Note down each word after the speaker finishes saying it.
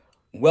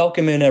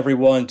Welcome in,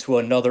 everyone, to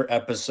another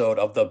episode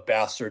of the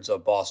Bastards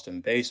of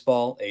Boston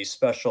Baseball, a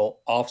special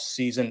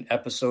off-season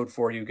episode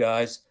for you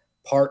guys,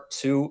 part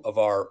two of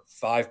our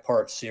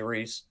five-part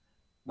series,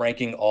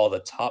 ranking all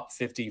the top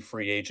 50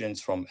 free agents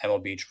from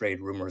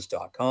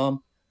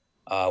MLBTradeRumors.com.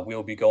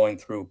 We'll be going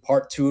through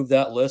part two of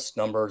that list,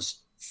 numbers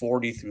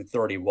 40 through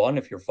 31,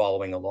 if you're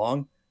following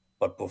along.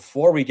 But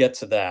before we get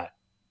to that,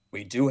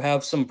 we do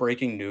have some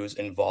breaking news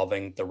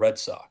involving the Red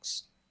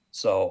Sox.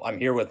 So I'm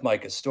here with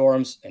Micah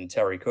Storms and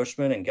Terry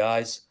Cushman. And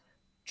guys,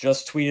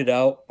 just tweeted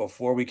out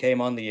before we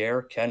came on the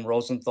air, Ken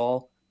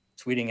Rosenthal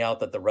tweeting out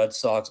that the Red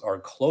Sox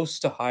are close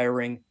to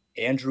hiring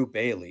Andrew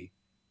Bailey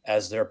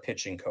as their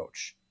pitching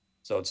coach.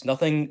 So it's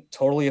nothing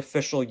totally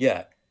official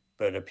yet,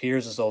 but it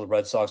appears as though the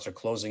Red Sox are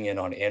closing in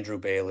on Andrew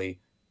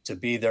Bailey to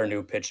be their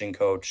new pitching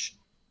coach.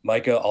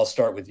 Micah, I'll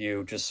start with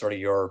you, just sort of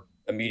your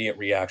immediate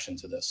reaction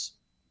to this.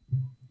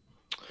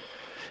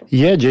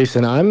 Yeah,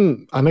 Jason,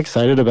 I'm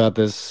excited about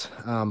this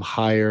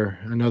hire.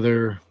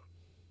 Another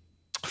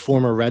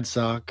former Red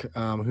Sox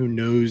who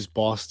knows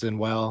Boston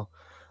well.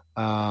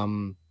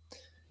 To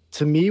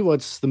me,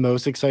 what's the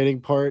most exciting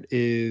part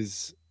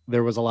is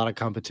there was a lot of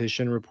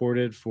competition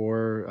reported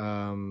for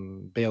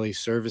Bailey's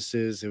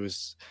services. It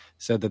was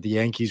said that the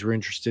Yankees were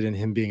interested in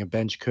him being a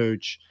bench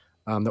coach.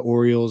 The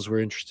Orioles were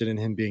interested in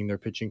him being their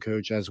pitching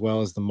coach, as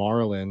well as the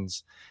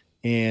Marlins.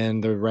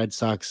 And the Red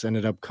Sox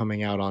ended up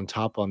coming out on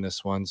top on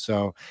this one.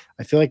 So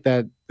I feel like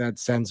that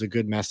sends a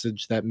good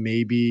message that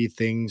maybe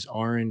things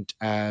aren't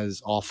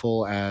as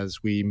awful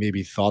as we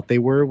maybe thought they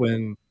were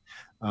when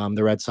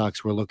the Red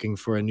Sox were looking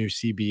for a new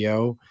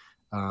CBO.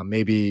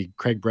 Maybe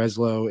Craig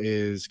Breslow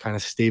is kind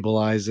of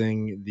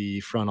stabilizing the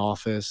front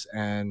office,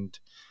 and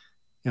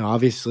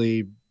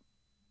obviously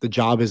the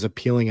job is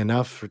appealing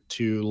enough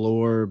to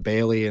lure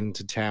Bailey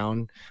into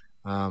town.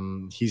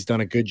 He's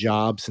done a good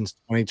job since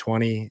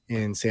 2020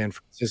 in San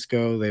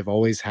Francisco. They've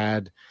always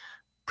had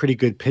pretty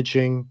good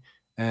pitching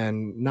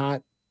and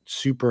not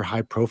super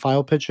high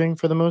profile pitching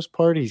for the most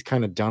part. He's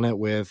kind of done it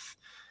with,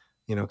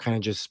 kind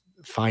of just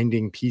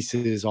finding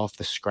pieces off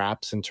the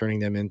scraps and turning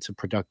them into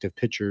productive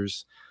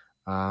pitchers.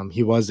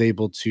 He was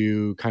able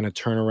to kind of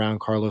turn around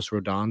Carlos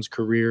Rodon's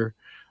career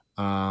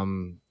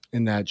in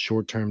that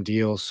short-term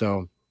deal.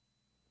 So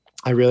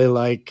I really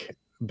like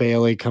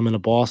Bailey coming to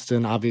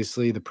Boston.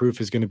 Obviously, the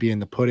proof is going to be in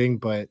the pudding,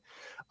 but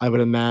I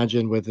would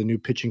imagine with a new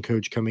pitching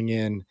coach coming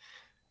in,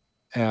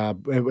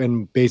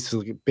 and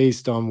basically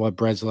based on what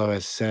Breslow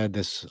has said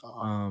this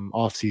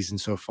offseason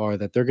so far,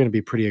 that they're going to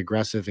be pretty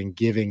aggressive in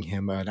giving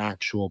him an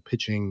actual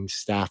pitching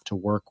staff to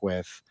work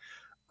with.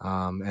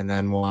 And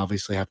then we'll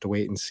obviously have to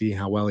wait and see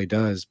how well he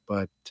does.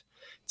 But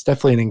it's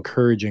definitely an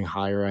encouraging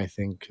hire, I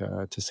think,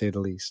 to say the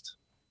least.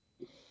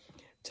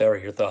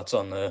 Terry, your thoughts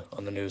on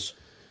the news?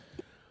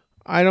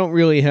 I don't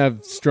really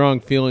have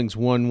strong feelings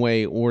one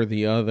way or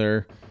the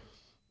other.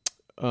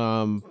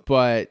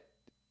 But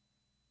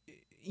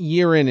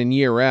year in and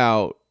year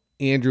out,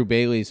 Andrew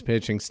Bailey's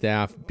pitching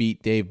staff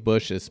beat Dave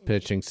Bush's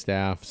pitching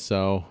staff.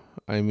 So,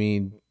 I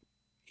mean,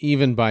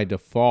 even by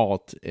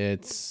default,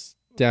 it's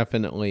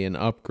definitely an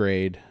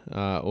upgrade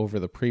over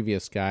the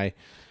previous guy.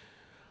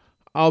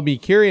 I'll be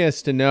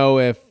curious to know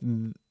if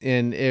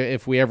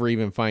we ever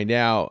even find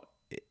out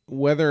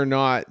whether or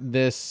not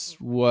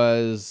this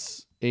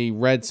was a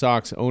Red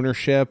Sox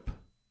ownership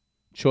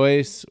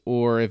choice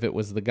or if it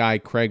was the guy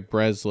Craig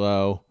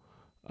Breslow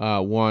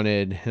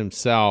wanted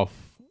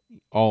himself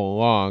all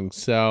along.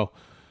 So,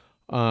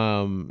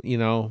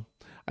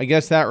 I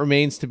guess that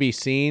remains to be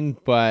seen,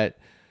 but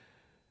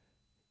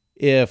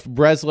if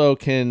Breslow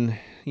can,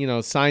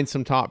 sign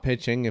some top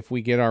pitching, if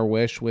we get our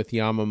wish with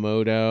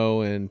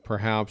Yamamoto and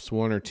perhaps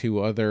one or two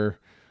other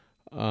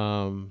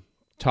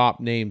top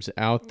names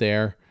out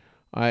there,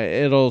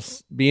 it'll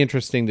be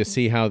interesting to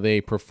see how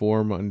they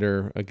perform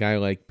under a guy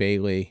like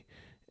Bailey.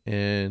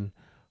 And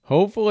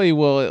hopefully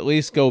we'll at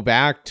least go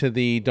back to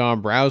the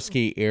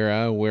Dombrowski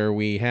era where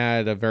we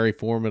had a very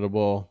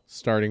formidable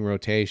starting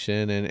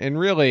rotation and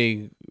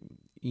really,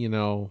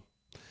 the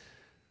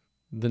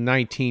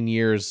 19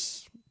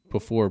 years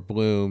before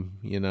Bloom,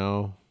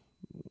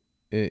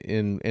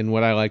 in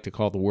what I like to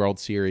call the World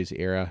Series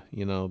era,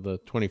 the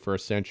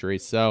 21st century.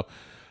 So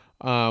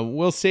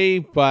we'll see,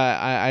 but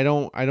I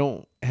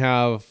don't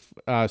have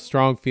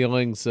strong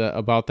feelings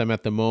about them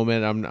at the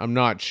moment. I'm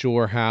not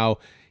sure how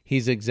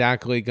he's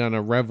exactly going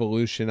to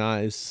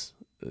revolutionize,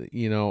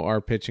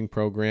 our pitching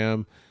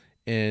program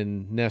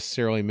and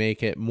necessarily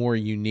make it more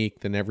unique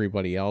than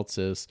everybody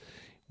else's.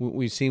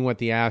 We've seen what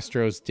the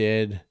Astros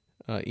did,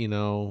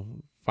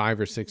 5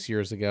 or 6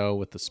 years ago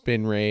with the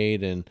spin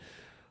rate, and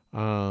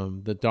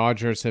the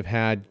Dodgers have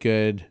had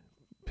good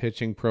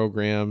pitching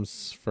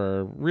programs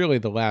for really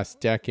the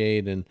last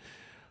decade, and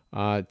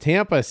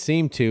Tampa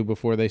seemed to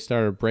before they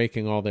started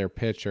breaking all their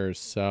pitchers.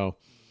 So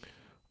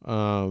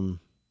I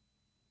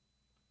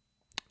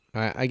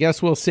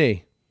guess we'll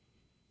see.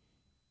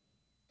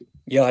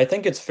 Yeah, I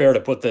think it's fair to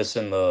put this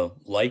in the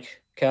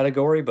like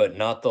category, but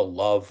not the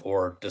love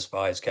or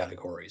despise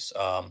categories.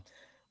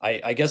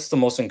 I guess the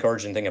most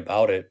encouraging thing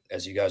about it,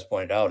 as you guys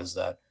pointed out, is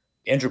that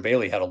Andrew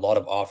Bailey had a lot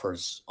of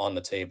offers on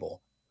the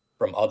table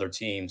from other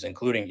teams,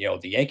 including,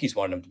 the Yankees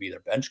wanted him to be their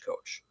bench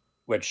coach,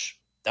 which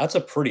that's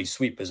a pretty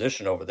sweet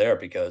position over there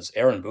because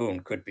Aaron Boone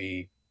could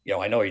be,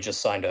 I know he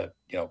just signed a,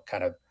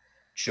 kind of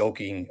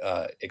joking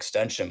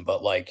extension,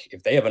 but like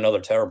if they have another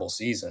terrible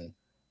season,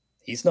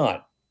 he's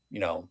not,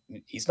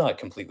 he's not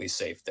completely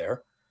safe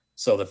there.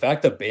 So the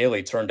fact that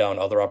Bailey turned down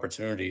other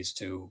opportunities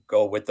to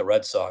go with the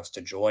Red Sox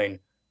to join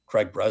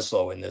Craig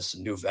Breslow in this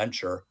new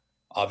venture,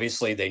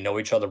 obviously they know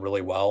each other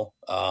really well.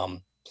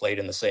 Played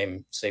in the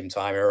same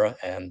time era,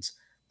 and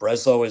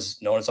Breslow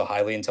is known as a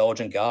highly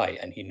intelligent guy,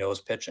 and he knows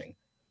pitching.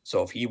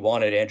 So if he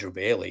wanted Andrew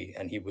Bailey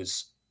and he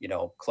was,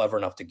 clever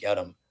enough to get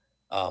him,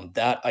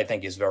 that I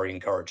think is very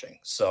encouraging.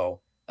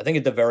 So I think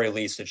at the very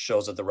least, it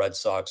shows that the Red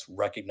Sox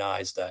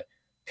recognize that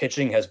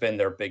pitching has been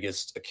their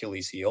biggest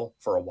Achilles heel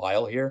for a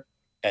while here,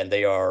 and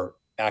they are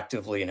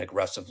actively and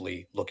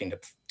aggressively looking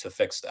to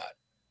fix that.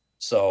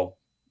 So,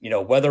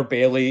 whether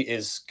Bailey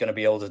is going to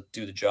be able to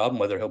do the job and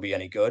whether he'll be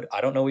any good,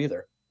 I don't know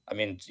either. I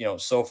mean,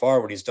 so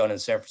far what he's done in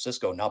San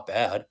Francisco, not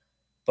bad,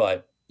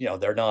 but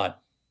they're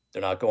not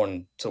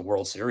going to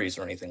World Series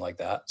or anything like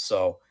that.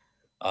 So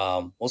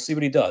we'll see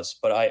what he does.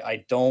 But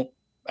I don't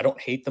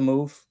hate the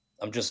move.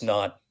 I'm just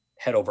not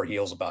head over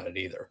heels about it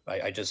either.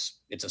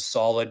 It's a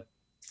solid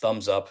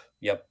thumbs up.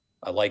 Yep,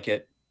 I like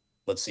it.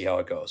 Let's see how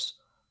it goes.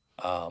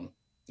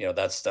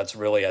 That's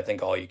really, I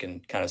think, all you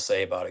can kind of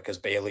say about it, because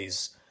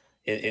Bailey's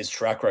his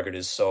track record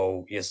is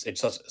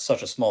it's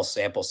such a small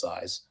sample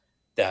size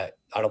that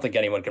I don't think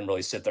anyone can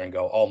really sit there and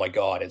go, oh my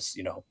God, it's,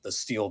 the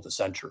steal of the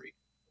century.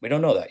 We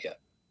don't know that yet.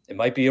 It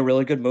might be a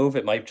really good move.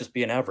 It might just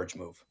be an average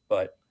move,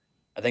 but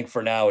I think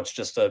for now it's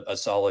just a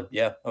solid,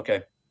 yeah,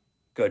 okay,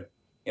 good.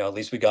 At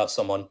least we got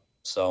someone.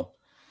 So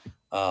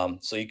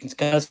you can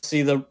kind of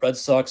see the Red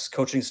Sox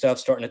coaching staff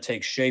starting to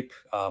take shape.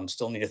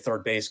 Still need a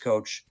third base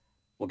coach.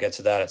 We'll get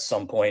to that at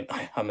some point,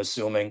 I'm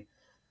assuming.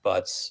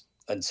 But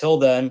until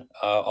then,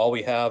 all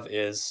we have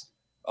is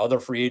other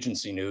free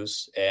agency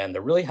news, and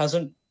there really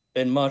hasn't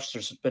been much.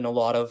 There's been a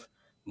lot of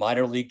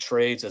minor league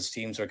trades as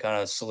teams are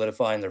kind of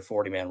solidifying their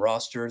 40-man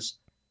rosters,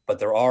 but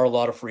there are a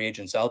lot of free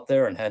agents out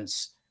there, and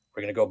hence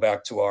we're going to go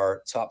back to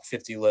our top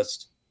 50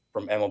 list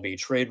from MLB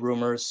trade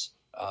rumors.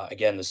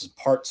 Again, this is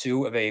part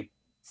 2 of a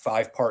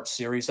 5-part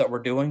series that we're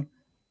doing.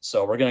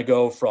 So we're going to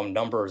go from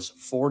numbers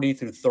 40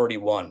 through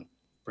 31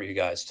 for you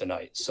guys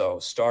tonight. So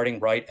starting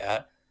right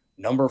at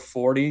number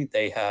 40,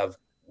 they have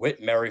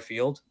Whit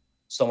Merrifield,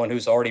 someone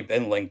who's already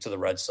been linked to the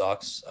Red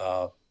Sox,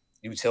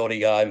 utility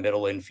guy,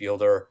 middle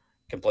infielder,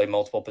 can play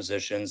multiple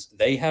positions.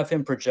 They have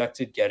him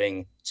projected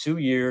getting 2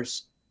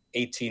 years,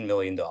 $18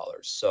 million.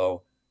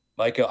 So,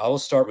 Micah, I will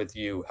start with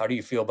you. How do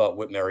you feel about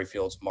Whit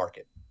Merrifield's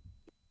market?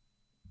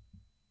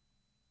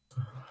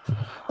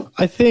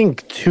 I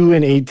think 2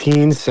 and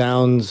 18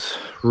 sounds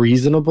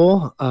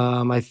reasonable.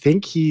 I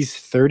think he's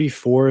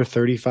 34,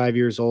 35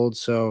 years old.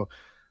 So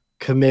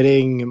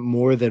committing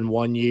more than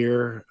 1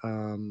 year,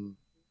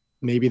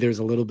 maybe there's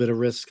a little bit of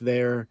risk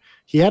there.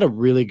 He had a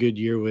really good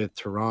year with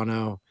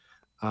Toronto.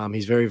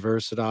 He's very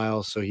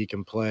versatile, so he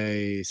can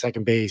play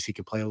second base. He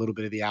can play a little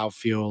bit of the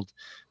outfield.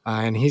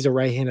 And he's a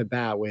right-handed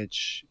bat,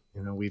 which,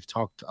 we've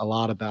talked a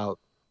lot about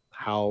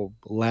how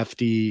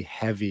lefty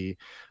heavy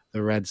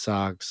the Red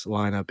Sox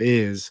lineup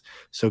is.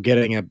 So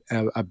getting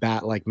a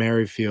bat like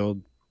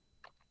Merrifield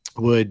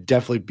would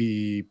definitely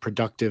be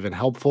productive and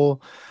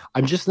helpful.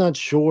 I'm just not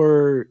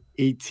sure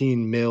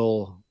 18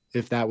 mil,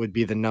 if that would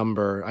be the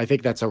number. I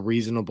think that's a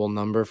reasonable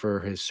number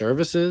for his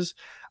services.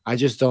 I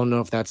just don't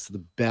know if that's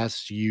the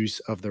best use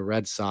of the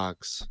Red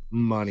Sox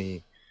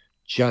money,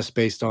 just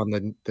based on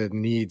the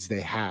needs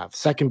they have.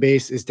 Second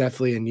base is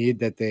definitely a need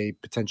that they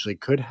potentially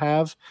could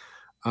have.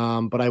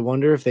 But I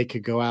wonder if they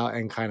could go out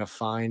and kind of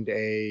find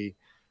a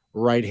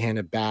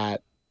right-handed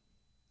bat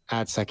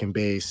at second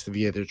base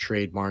via their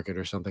trade market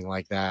or something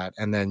like that,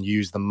 and then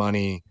use the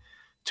money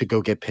to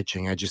go get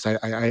pitching.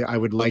 I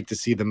would like to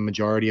see the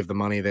majority of the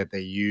money that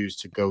they use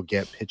to go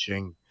get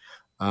pitching.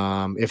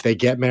 If they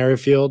get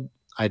Merrifield,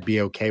 I'd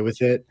be okay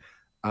with it.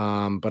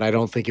 But I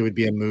don't think it would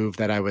be a move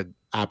that I would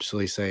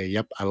absolutely say,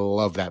 yep, I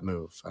love that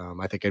move.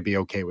 I think I'd be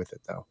okay with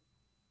it, though.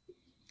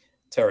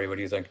 Terry, what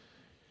do you think?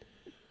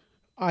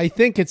 I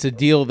think it's a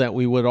deal that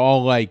we would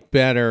all like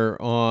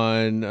better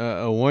on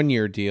a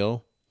 1-year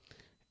deal.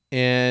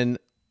 And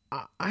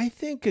I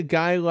think a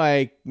guy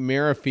like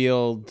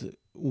Merrifield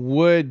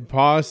would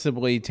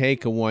possibly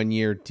take a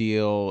 1-year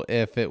deal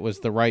if it was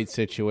the right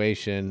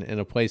situation in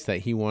a place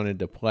that he wanted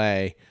to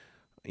play.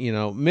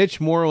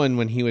 Mitch Moreland,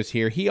 when he was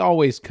here, he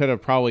always could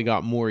have probably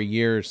got more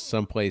years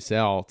someplace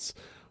else,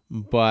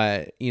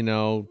 but,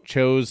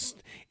 chose,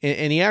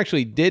 and he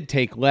actually did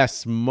take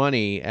less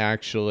money,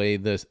 actually,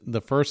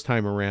 the first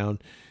time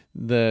around.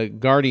 The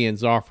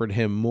Guardians offered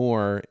him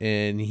more,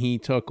 and he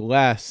took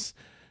less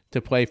to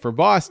play for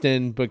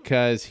Boston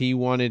because he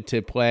wanted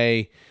to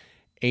play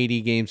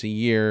 80 games a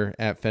year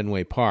at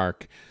Fenway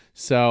Park.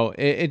 So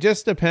it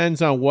just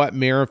depends on what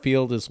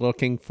Merrifield is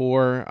looking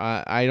for.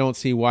 I don't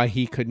see why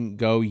he couldn't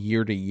go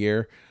year to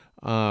year.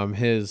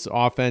 His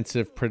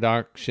offensive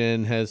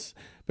production has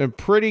been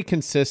pretty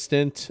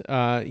consistent,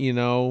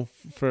 for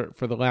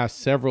the last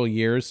several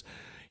years.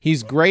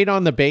 He's great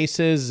on the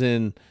bases.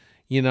 And,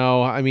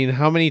 I mean,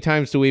 how many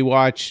times do we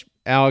watch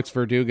Alex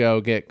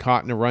Verdugo get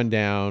caught in a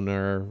rundown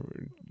or,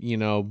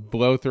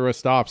 blow through a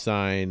stop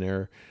sign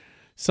or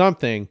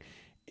something?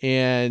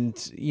 And,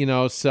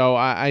 so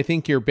I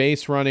think your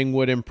base running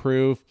would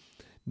improve.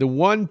 The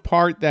one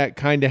part that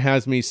kind of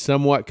has me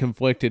somewhat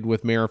conflicted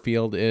with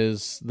Merrifield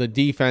is the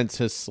defense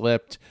has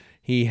slipped.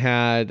 He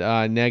had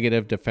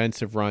negative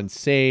defensive runs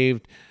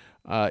saved,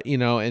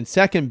 and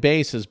second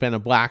base has been a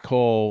black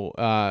hole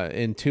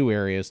in two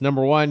areas.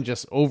 Number one,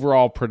 just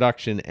overall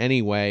production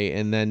anyway.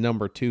 And then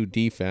number two,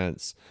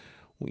 defense.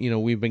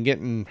 We've been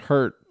getting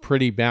hurt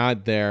pretty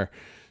bad there.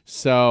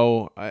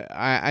 So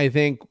I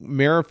think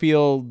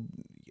Merrifield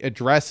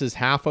addresses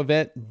half of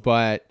it,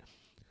 but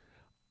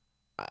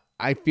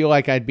I feel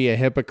like I'd be a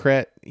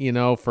hypocrite,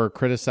 for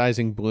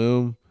criticizing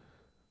Bloom,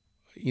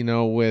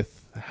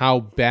 with how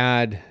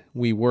bad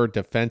we were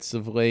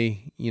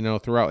defensively,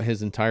 throughout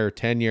his entire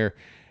tenure.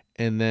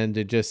 And then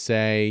to just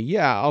say,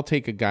 yeah, I'll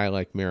take a guy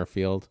like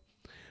Merrifield.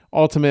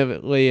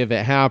 Ultimately, if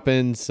it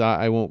happens,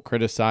 I won't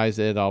criticize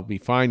it. I'll be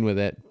fine with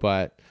it.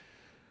 But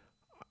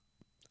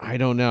I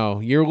don't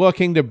know. You're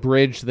looking to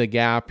bridge the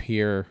gap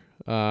here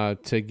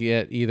to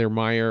get either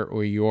Meyer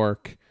or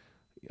York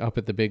up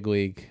at the big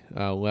league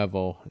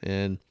level.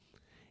 And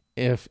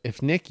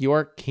if Nick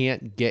York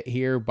can't get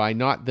here by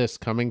not this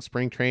coming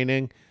spring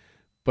training,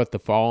 but the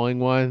following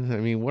one, I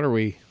mean, what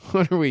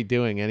are we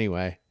doing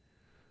anyway?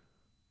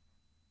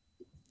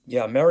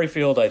 Yeah,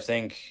 Merrifield, I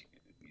think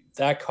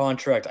that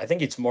contract, I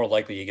think it's more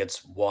likely he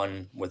gets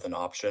one with an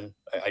option.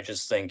 I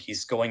just think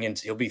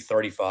he'll be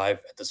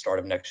 35 at the start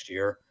of next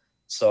year.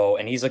 So,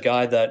 and he's a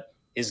guy that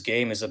his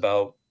game is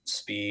about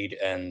speed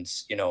and,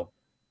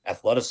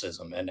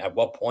 athleticism. And at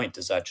what point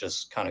does that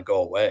just kind of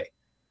go away?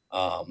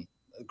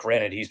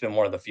 Granted, he's been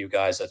one of the few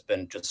guys that's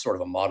been just sort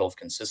of a model of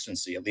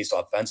consistency, at least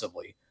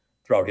offensively,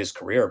 throughout his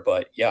career.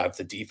 But yeah, if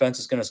the defense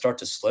is going to start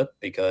to slip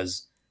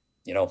because,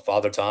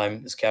 Father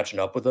Time is catching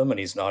up with him and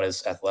he's not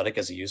as athletic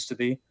as he used to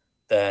be,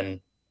 then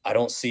I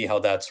don't see how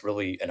that's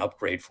really an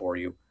upgrade for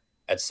you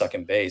at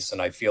second base.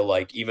 And I feel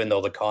like even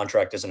though the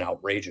contract isn't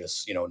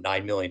outrageous,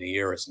 $9 million a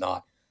year is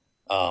not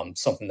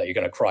something that you're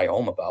going to cry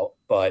home about,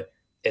 but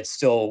it's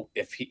still,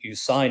 if you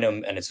sign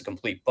him and it's a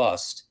complete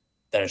bust,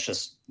 then it's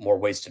just more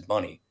wasted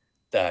money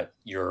that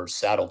you're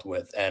saddled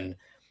with. And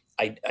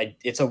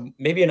it's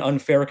maybe an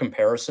unfair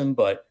comparison,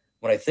 but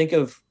when I think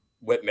of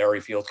Whit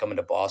Merrifield coming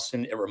to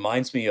Boston, it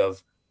reminds me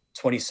of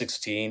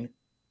 2016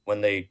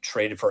 when they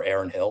traded for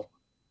Aaron Hill.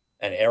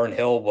 And Aaron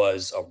Hill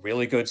was a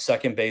really good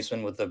second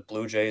baseman with the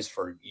Blue Jays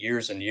for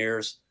years and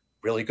years,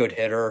 really good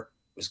hitter,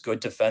 was good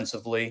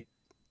defensively.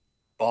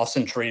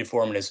 Boston traded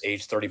for him in his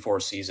age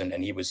 34 season,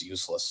 and he was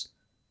useless.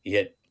 He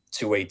hit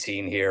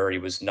 218 here. He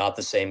was not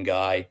the same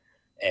guy.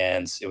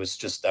 And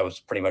that was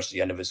pretty much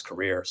the end of his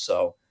career.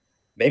 So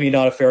maybe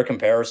not a fair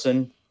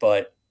comparison,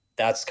 but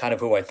that's kind of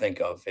who I think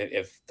of.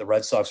 If the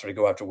Red Sox were to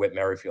go after Whit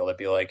Merrifield, I'd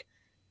be like,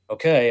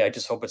 okay, I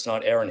just hope it's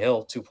not Aaron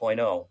Hill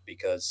 2.0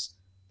 because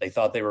they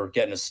thought they were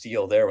getting a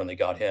steal there when they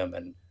got him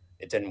and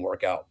it didn't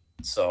work out.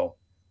 So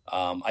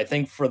I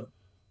think for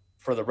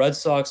the Red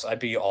Sox, I'd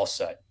be all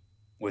set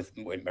with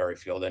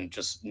Merrifield and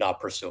just not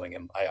pursuing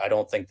him. I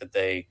don't think that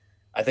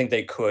I think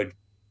they could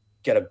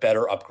get a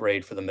better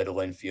upgrade for the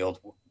middle infield,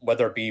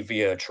 whether it be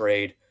via a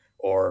trade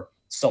or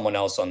someone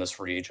else on this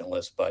free agent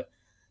list. But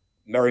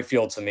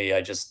Merrifield, to me,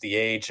 the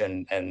age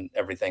and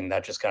everything,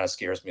 that just kind of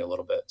scares me a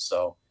little bit.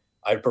 So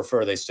I'd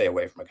prefer they stay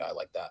away from a guy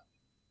like that.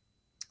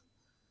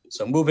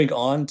 So moving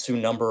on to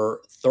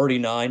number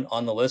 39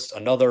 on the list,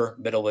 another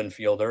middle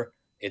infielder.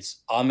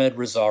 It's Ahmed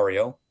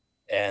Rosario,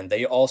 and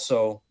they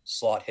also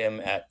slot him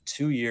at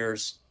 2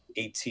 years,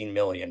 $18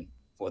 million,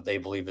 what they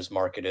believe his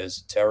market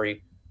is.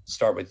 Terry,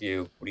 start with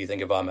you. What do you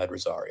think of Ahmed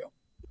Rosario?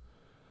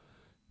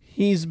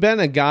 He's been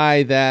a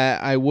guy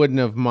that I wouldn't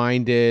have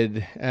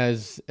minded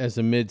as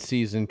a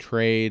midseason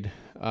trade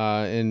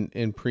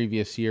in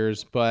previous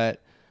years,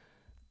 but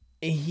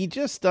he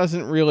just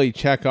doesn't really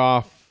check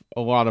off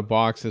a lot of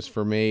boxes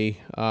for me.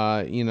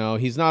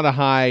 He's not a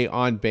high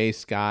on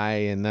base guy,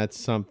 and that's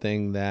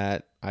something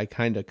that I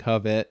kind of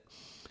covet.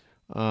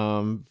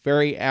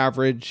 Very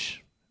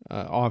average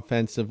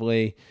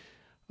offensively.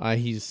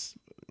 He's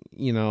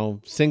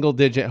single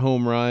digit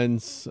home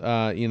runs,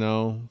 I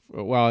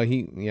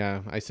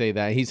say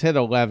that he's hit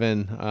 11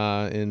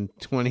 in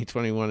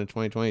 2021 and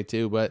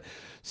 2022, but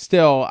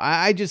still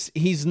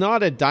he's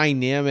not a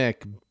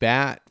dynamic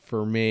bat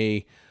for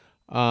me.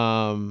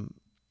 To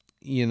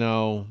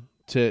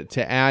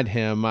add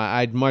him,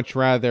 I'd much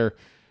rather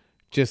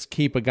just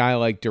keep a guy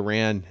like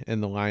Duran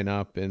in the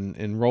lineup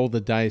and roll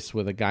the dice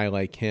with a guy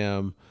like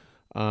him.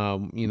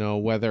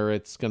 Whether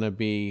it's going to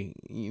be,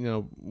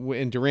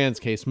 in Duran's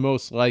case,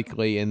 most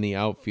likely in the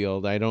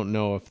outfield. I don't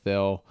know if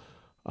they'll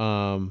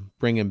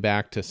bring him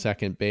back to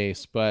second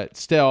base, but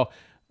still,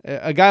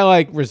 a guy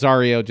like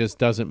Rosario just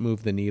doesn't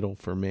move the needle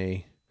for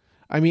me.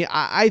 I mean,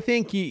 I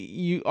think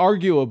you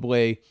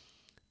arguably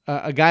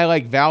a guy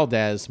like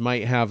Valdez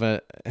might have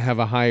a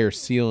higher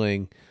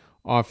ceiling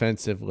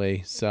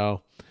offensively.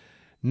 So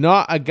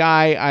not a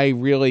guy I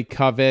really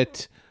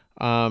covet.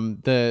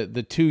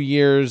 The 2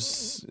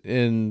 years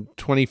in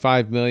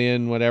 25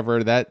 million,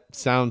 whatever, that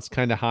sounds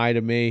kind of high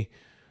to me.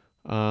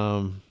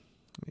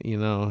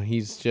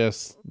 He's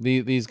just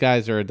these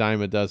guys are a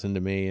dime a dozen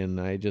to me,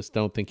 and I just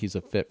don't think he's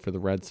a fit for the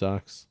Red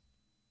Sox.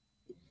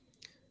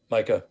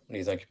 Micah, what do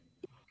you think?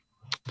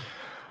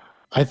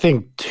 I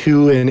think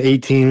 2 and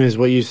 18 is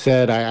what you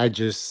said.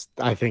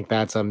 I think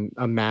that's a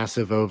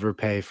massive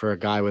overpay for a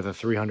guy with a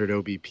 300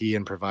 OBP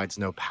and provides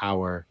no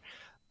power.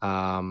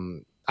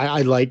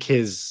 I like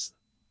his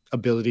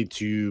ability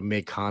to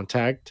make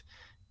contact.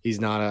 He's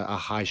not a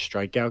high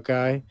strikeout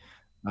guy.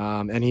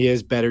 And he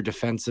is better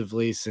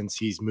defensively since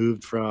he's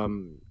moved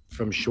from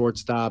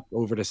shortstop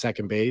over to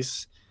second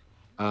base.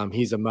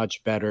 He's a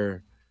much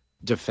better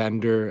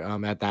defender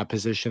at that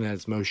position,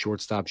 as most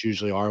shortstops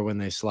usually are when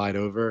they slide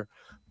over.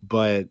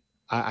 But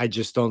I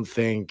just don't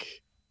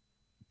think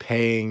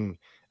paying,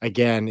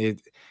 again,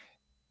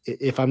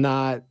 if I'm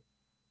not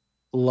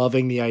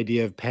loving the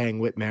idea of paying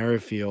Whit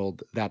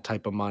Merrifield that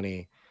type of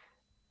money,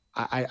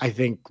 I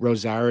think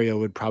Rosario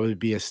would probably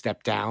be a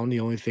step down.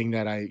 The only thing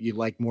that you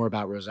like more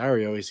about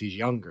Rosario is he's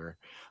younger.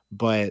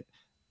 But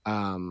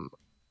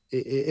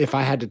if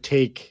I had to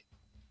take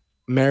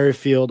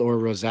Merrifield or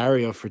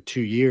Rosario for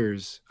 2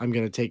 years, I'm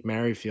going to take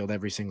Merrifield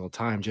every single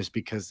time just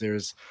because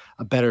there's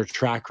a better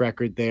track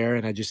record there.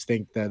 And I just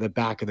think that the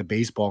back of the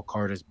baseball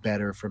card is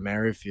better for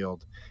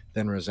Merrifield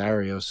than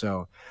Rosario.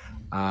 So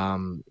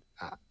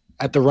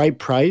at the right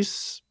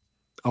price,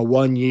 a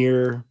 1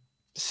 year,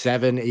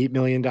 $7-8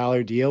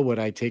 million deal, would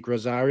I take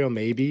Rosario?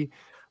 Maybe,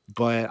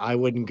 but I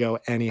wouldn't go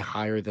any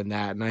higher than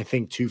that. And I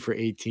think 2 for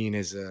 18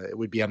 it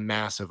would be a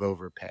massive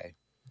overpay.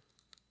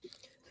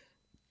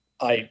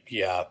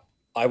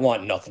 I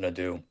want nothing to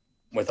do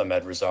with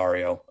Ahmed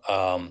Rosario.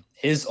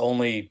 His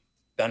only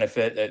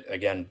benefit,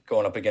 again,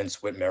 going up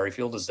against Whit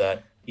Merrifield, is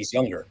that he's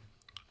younger.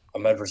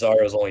 Ahmed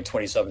Rosario is only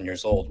 27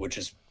 years old, which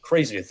is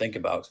crazy to think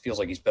about. It feels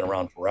like he's been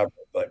around forever,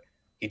 but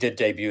he did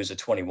debut as a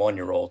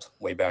 21-year-old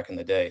way back in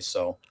the day.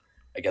 So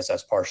I guess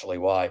that's partially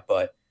why.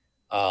 But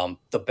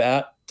the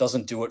bat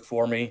doesn't do it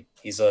for me.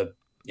 He's a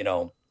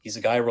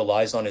guy who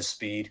relies on his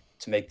speed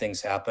to make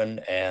things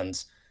happen.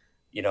 And,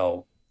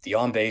 the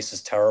on base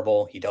is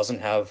terrible. He doesn't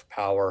have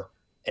power,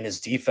 and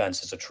his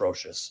defense is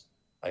atrocious.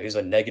 He was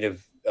a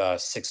negative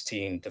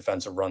 16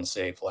 defensive run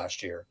save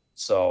last year.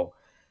 So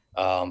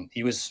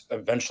he was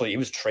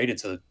traded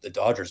to the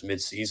Dodgers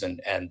midseason,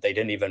 and they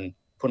didn't even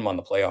put him on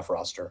the playoff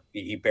roster.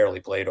 He barely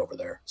played over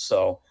there.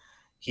 So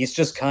he's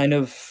just kind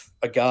of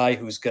a guy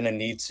who's going to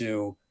need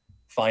to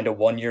find a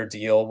 1-year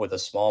deal with a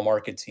small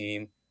market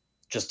team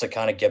just to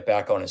kind of get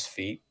back on his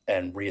feet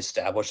and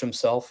reestablish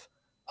himself.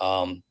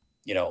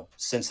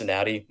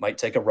 Cincinnati might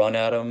take a run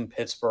at him,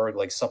 Pittsburgh,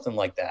 like something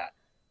like that.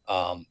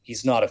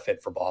 He's not a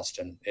fit for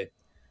Boston.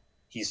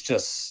 He's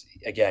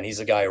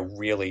a guy who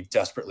really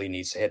desperately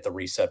needs to hit the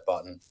reset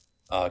button.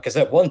 Because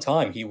at one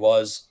time he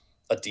was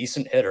a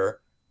decent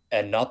hitter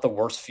and not the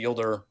worst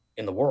fielder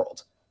in the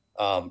world.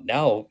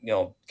 Now,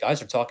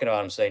 guys are talking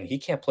about him saying he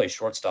can't play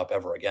shortstop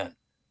ever again.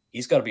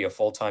 He's got to be a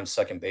full-time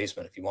second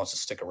baseman if he wants to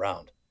stick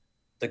around.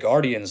 The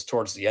Guardians,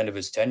 towards the end of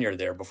his tenure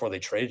there, before they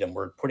traded him,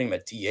 were putting him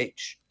at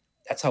DH.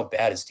 That's how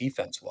bad his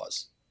defense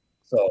was.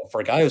 So for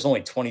a guy who's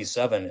only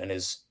 27 and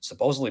is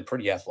supposedly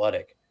pretty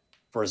athletic,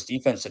 for his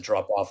defense to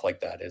drop off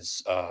like that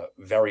is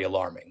very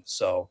alarming.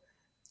 So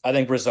I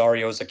think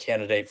Rosario is a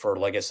candidate for,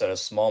 like I said, a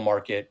small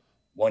market,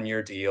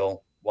 1-year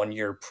deal,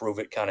 1-year prove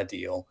it kind of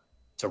deal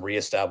to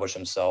reestablish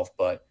himself.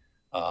 But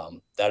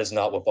that is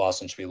not what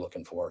Boston should be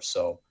looking for.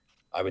 So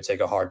I would take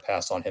a hard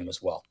pass on him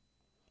as well.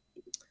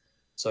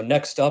 So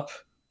next up,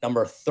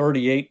 number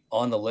 38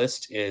 on the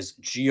list is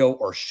Gio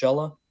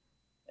Urshela.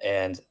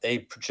 And they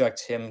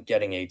project him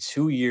getting a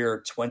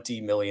 2-year,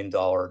 $20 million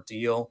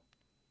deal.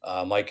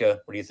 Micah,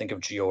 what do you think of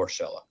Gio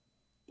Urshela?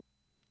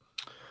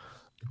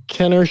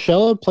 Can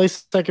Urshela play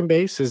second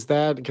base? Is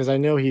that because I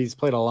know he's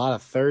played a lot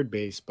of third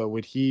base, but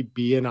would he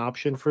be an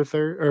option for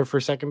third or for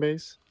second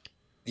base?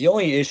 The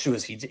only issue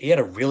is he had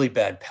a really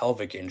bad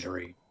pelvic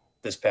injury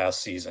this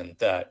past season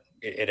that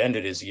it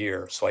ended his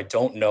year. So I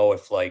don't know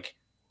if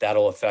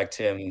that'll affect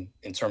him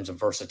in terms of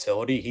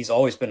versatility. He's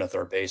always been a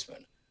third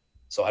baseman.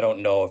 So I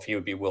don't know if he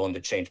would be willing to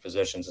change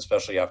positions,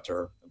 especially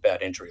after a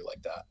bad injury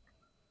like that.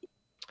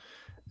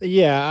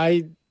 Yeah,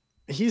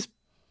 he's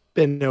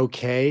been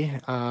okay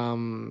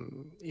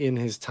in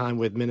his time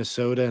with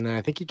Minnesota, and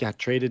I think he got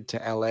traded to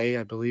LA,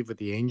 I believe, with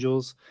the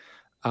Angels.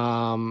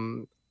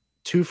 2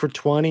 for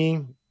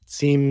 20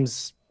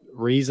 seems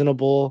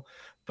reasonable,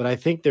 but I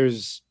think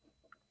there's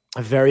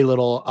a very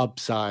little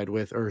upside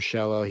with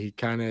Urshela. He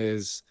kind of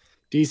is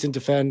decent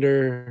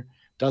defender,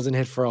 doesn't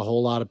hit for a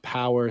whole lot of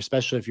power,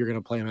 especially if you're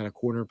going to play him at a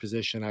corner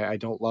position. I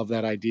don't love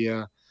that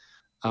idea.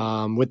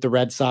 With the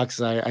Red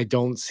Sox, I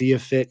don't see a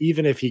fit.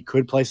 Even if he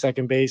could play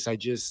second base,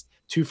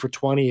 2 for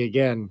 20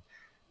 again.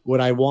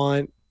 Would I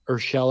want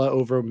Urshela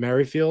over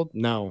Merrifield?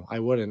 No, I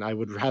wouldn't. I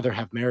would rather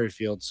have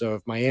Merrifield. So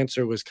if my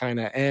answer was kind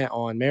of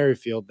on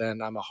Merrifield,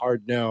 then I'm a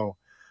hard no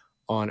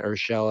on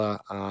Urshela.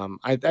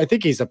 I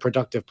think he's a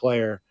productive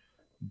player,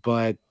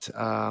 but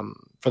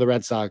for the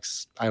Red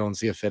Sox, I don't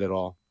see a fit at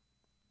all.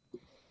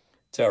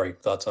 Terry,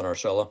 thoughts on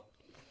Urshela?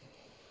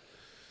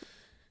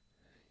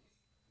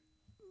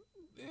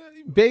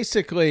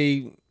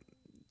 Basically,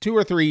 2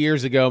 or 3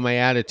 years ago, my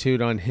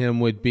attitude on him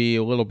would be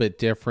a little bit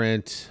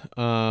different.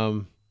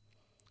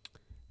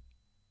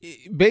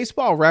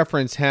 Baseball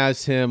Reference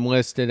has him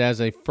listed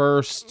as a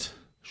first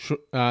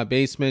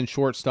baseman,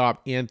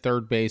 shortstop, and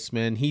third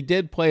baseman. He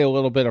did play a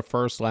little bit of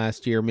first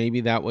last year.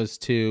 Maybe that was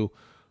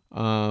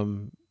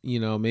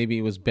maybe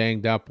he was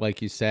banged up,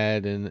 like you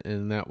said,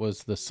 and that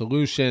was the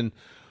solution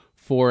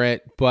for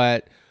it.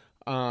 But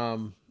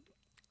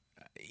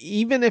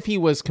even if he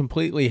was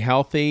completely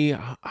healthy,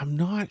 I'm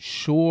not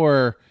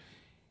sure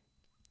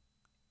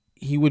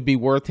he would be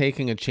worth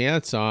taking a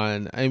chance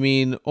on. I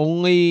mean,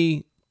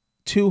 only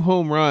 2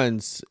 home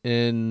runs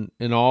in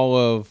all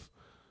of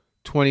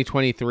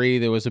 2023.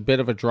 There was a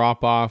bit of a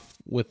drop off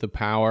with the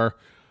power.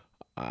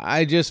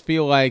 I just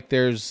feel like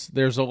there's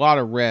a lot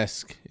of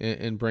risk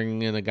in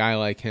bringing in a guy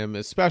like him,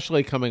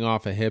 especially coming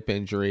off a hip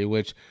injury,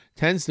 which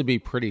tends to be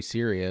pretty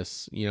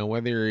serious.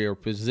 Whether you're a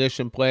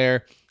position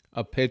player,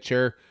 a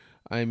pitcher.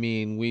 I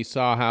mean, we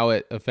saw how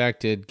it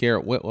affected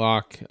Garrett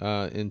Whitlock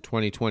in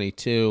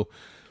 2022.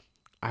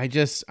 I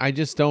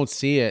just don't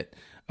see it.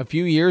 A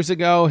few years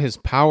ago, his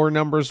power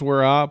numbers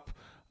were up.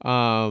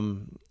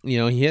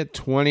 He hit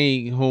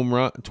 21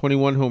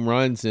 home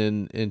runs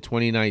in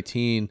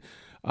 2019.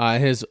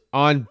 His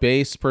on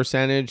base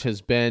percentage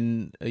has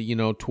been,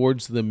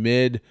 towards the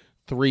mid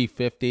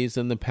 350s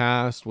in the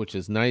past, which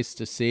is nice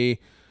to see.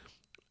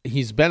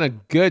 He's been a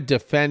good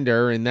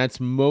defender, and that's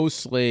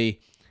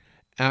mostly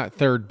at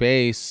third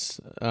base.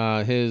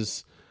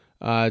 His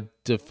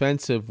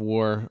defensive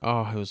WAR.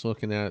 Oh, I was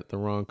looking at the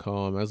wrong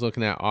column. I was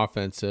looking at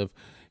offensive.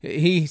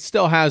 He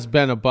still has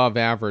been above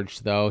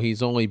average, though.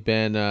 He's only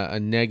been a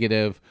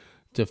negative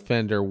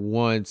defender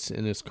once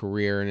in his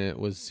career, and it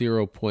was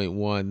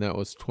 0.1. That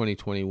was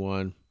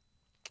 2021.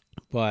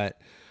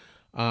 But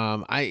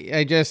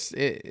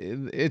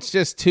it's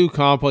just too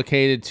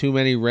complicated, too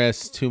many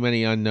risks, too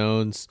many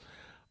unknowns.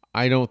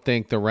 I don't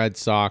think the Red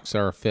Sox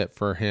are a fit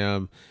for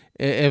him.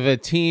 If a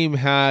team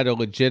had a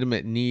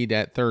legitimate need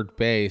at third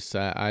base,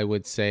 I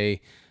would say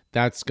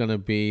that's going to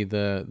be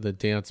the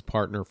dance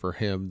partner for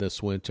him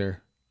this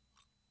winter.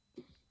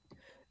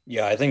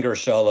 Yeah, I think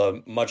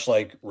Urshela, much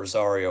like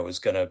Rosario, is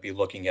going to be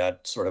looking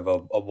at sort of a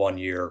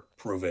 1-year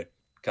prove it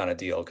kind of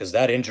deal, because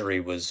that injury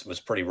was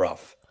pretty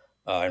rough.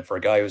 And for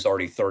a guy who's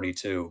already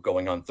 32,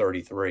 going on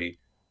 33,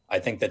 I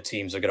think that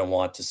teams are going to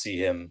want to see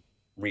him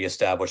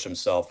reestablish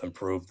himself and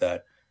prove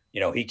that,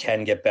 he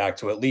can get back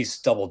to at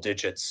least double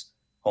digits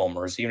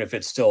homers, even if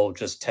it's still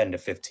just 10 to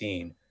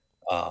 15.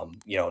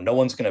 No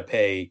one's going to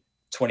pay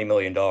 $20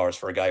 million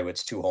for a guy who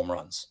hits 2 home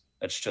runs.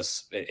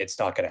 It's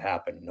not going to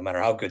happen, no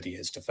matter how good he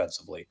is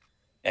defensively.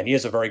 And he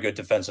is a very good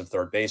defensive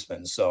third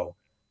baseman, so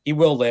he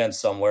will land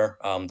somewhere.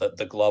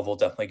 The glove will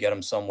definitely get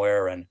him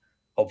somewhere, and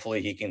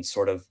hopefully he can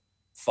sort of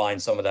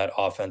find some of that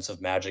offensive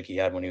magic he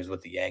had when he was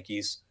with the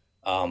Yankees.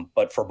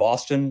 But for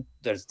Boston,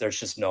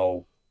 there's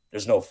no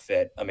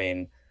fit. I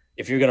mean,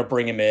 if you're going to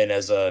bring him in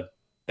as a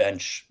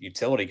bench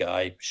utility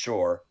guy,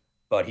 sure,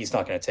 but he's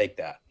not going to take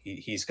that.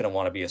 He's going to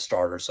want to be a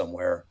starter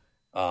somewhere.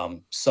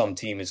 Some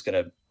team is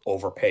going to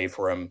overpay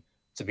for him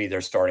to be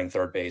their starting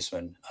third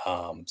baseman.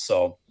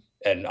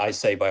 And I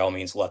say, by all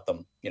means, let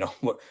them,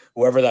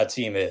 whoever that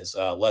team is,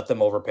 let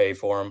them overpay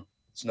for him.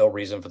 There's no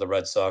reason for the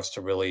Red Sox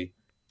to really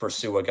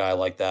pursue a guy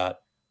like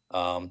that.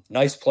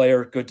 Nice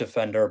player, good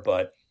defender,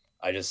 but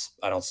I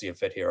don't see a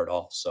fit here at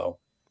all. So,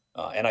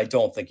 and I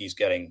don't think he's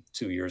getting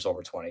 2 years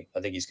over 20. I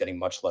think he's getting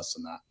much less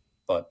than that,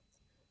 but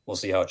we'll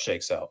see how it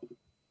shakes out.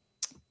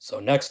 So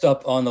next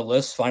up on the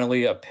list,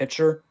 finally, a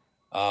pitcher.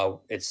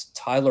 It's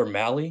Tyler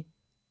Mahle,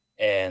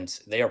 and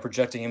they are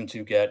projecting him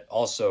to get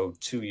also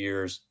 2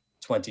 years,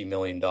 $20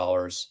 million.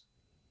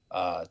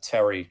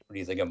 Terry, what do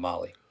you think of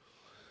Mahle?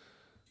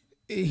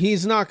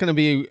 He's not going to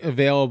be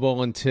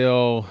available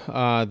until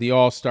the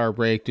All-Star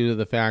break due to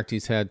the fact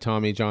he's had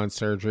Tommy John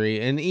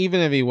surgery. And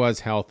even if he was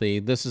healthy,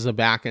 this is a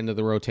back end of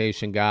the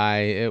rotation guy.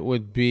 It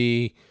would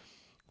be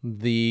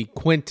the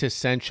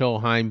quintessential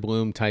Heim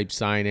Bloom type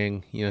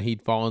signing.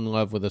 He'd fall in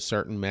love with a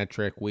certain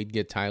metric. We'd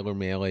get Tyler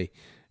Mahle,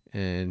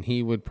 and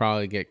he would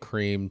probably get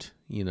creamed,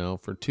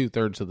 for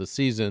 2/3 of the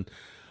season.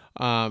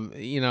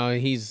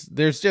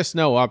 There's just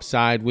no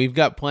upside. We've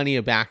got plenty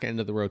of back end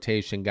of the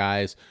rotation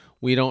guys.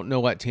 We don't know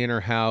what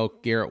Tanner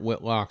Houck, Garrett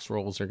Whitlock's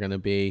roles are going to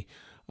be.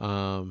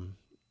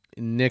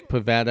 Nick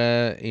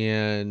Pivetta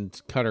and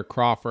Cutter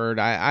Crawford,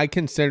 I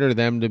consider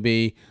them to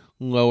be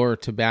lower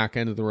to back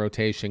end of the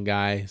rotation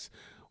guys.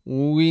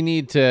 We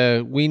need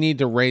to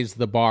raise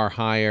the bar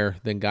higher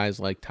than guys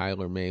like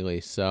Tyler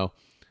Mahle. So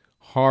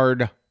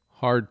hard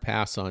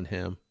pass on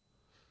him.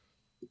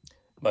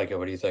 Micah,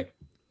 what do you think?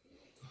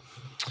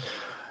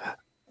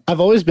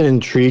 I've always been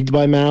intrigued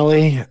by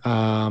Mahle.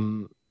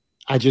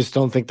 I just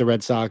don't think the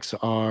Red Sox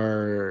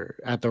are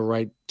at the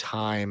right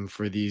time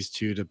for these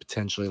two to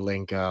potentially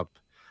link up.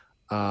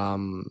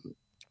 Um,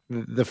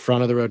 the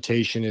front of the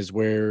rotation is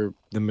where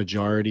the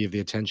majority of the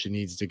attention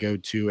needs to go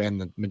to,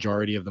 and the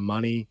majority of the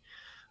money.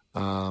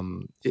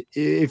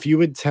 If you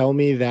would tell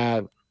me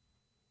that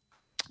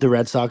the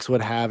Red Sox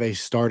would have a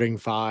starting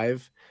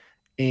five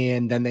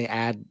and then they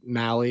add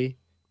Malley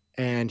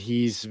and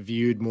he's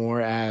viewed more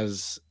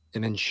as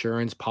an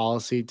insurance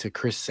policy to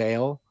Chris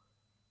Sale,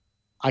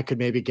 I could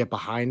maybe get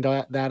behind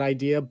that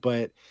idea,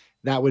 but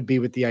that would be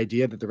with the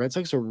idea that the Red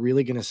Sox are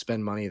really going to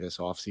spend money this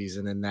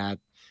offseason, and that,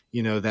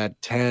 that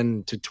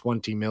 10 to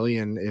 20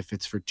 million, if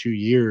it's for 2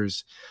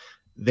 years,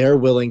 they're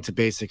willing to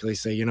basically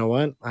say, you know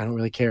what, I don't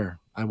really care.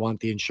 I want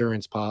the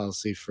insurance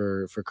policy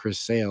for Chris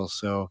Sale.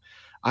 So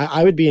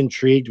I would be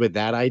intrigued with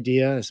that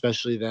idea,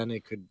 especially then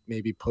it could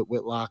maybe put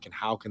Whitlock and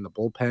Houck in the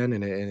bullpen,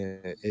 and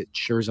it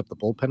shores up the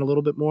bullpen a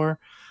little bit more.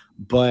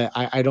 But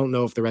I don't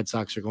know if the Red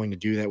Sox are going to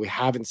do that. We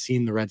haven't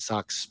seen the Red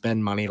Sox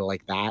spend money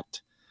like that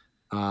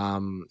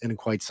in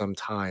quite some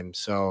time.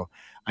 So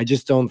I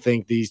just don't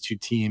think these two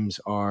teams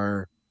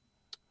are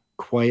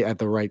quite at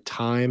the right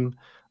time.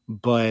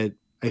 But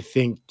I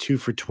think 2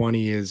 for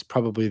 20 is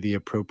probably the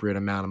appropriate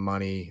amount of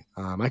money.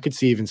 I could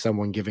see even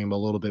someone giving him a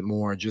little bit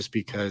more just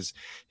because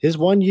his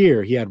 1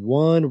 year, he had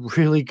one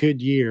really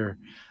good year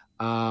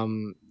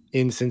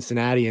in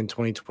Cincinnati in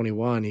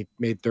 2021. He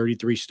made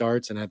 33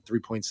 starts and had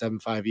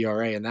 3.75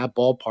 ERA. And that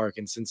ballpark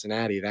in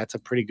Cincinnati, that's a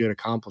pretty good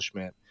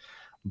accomplishment.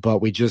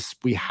 But we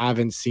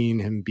haven't seen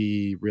him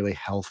be really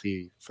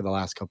healthy for the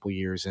last couple of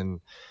years.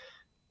 And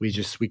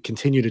we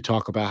continue to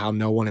talk about how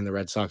no one in the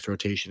Red Sox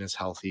rotation is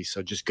healthy.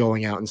 So just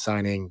going out and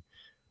signing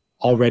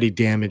already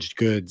damaged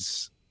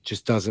goods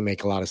just doesn't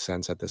make a lot of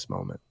sense at this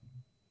moment.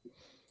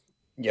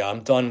 Yeah,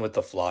 I'm done with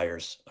the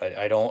flyers.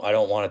 I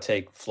don't want to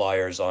take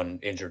flyers on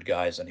injured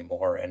guys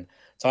anymore. And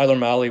Tyler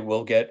Malley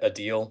will get a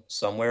deal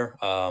somewhere.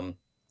 I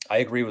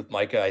agree with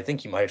Micah. I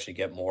think he might actually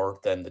get more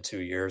than the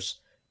 2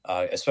 years,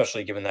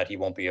 especially given that he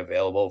won't be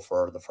available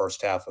for the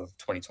first half of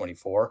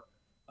 2024.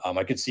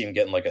 I could see him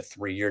getting like a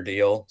 3-year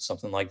deal,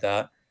 something like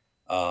that.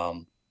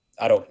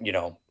 I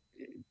don't,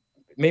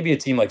 maybe a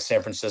team like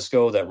San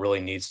Francisco that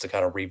really needs to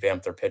kind of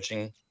revamp their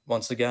pitching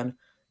once again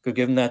could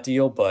give him that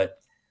deal, but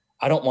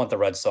I don't want the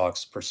Red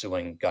Sox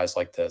pursuing guys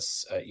like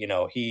this.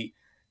 He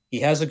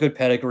has a good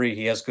pedigree,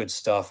 he has good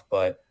stuff,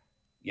 but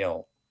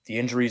the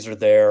injuries are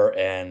there,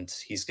 and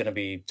he's going to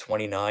be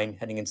 29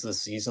 heading into the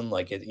season.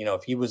 Like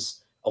if he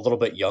was a little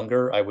bit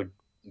younger, I would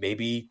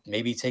maybe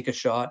take a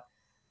shot,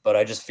 but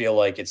I just feel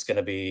like it's going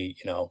to be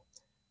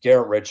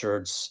Garrett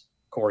Richards,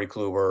 Corey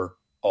Kluber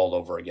all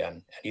over again.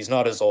 And he's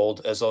not as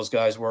old as those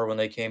guys were when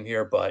they came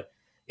here, but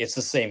it's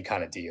the same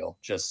kind of deal.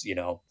 Just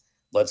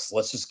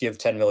let's just give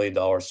 $10 million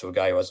to a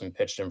guy who hasn't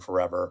pitched in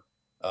forever,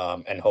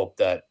 and hope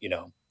that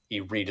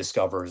he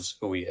rediscovers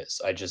who he is.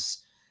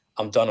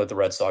 I'm done with the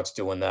Red Sox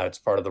doing that. It's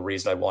part of the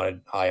reason I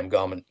wanted Chaim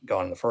gone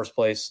in the first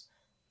place.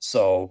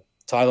 So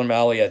Tyler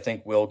Malley, I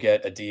think, will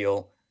get a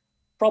deal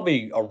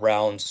probably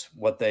around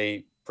what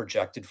they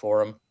projected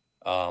for him.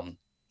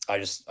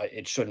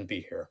 It shouldn't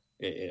be here.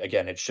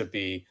 It should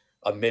be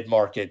a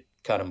mid-market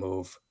kind of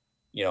move,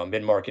 a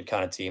mid-market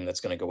kind of team that's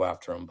going to go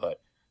after him.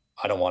 But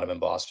I don't want him in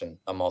Boston.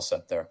 I'm all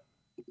set there.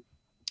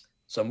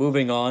 So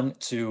moving on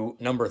to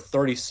number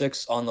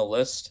 36 on the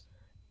list,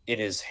 it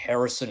is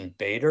Harrison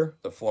Bader,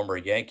 the former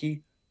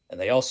Yankee, and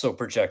they also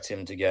project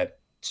him to get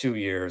 2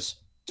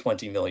 years,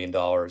 $20 million.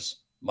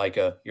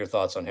 Micah, your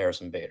thoughts on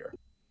Harrison Bader?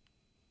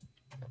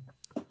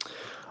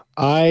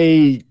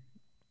 I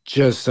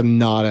just am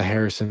not a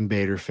Harrison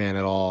Bader fan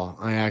at all.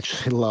 I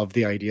actually love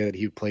the idea that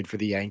he played for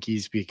the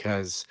Yankees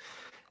because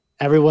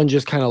everyone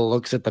just kind of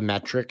looks at the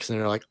metrics and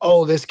they're like,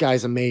 oh, this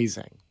guy's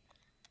amazing.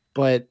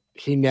 But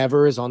he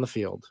never is on the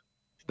field.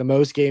 The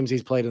most games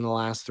he's played in the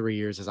last 3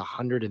 years is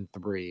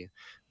 103,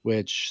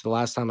 which the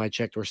last time I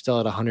checked, we're still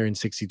at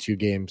 162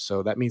 games.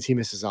 So that means he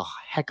misses a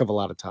heck of a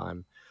lot of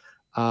time.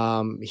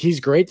 He's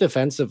great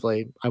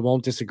defensively. I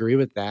won't disagree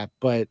with that,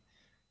 but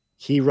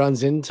he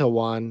runs into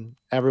one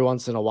every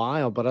once in a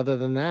while. But other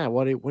than that,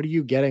 what are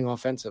you getting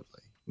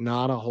offensively?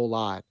 Not a whole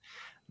lot.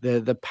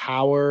 The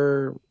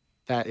power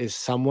that is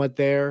somewhat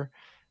there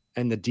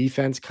and the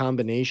defense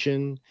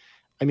combination.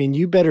 I mean,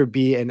 you better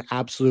be an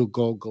absolute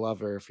gold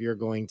glover if you're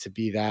going to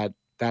be that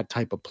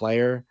type of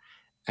player.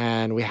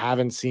 And we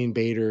haven't seen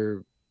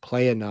Bader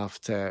play enough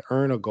to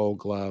earn a gold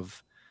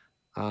glove.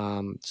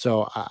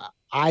 So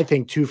I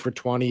think 2 for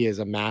 20 is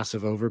a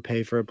massive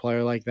overpay for a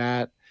player like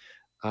that.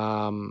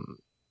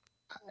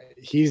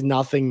 He's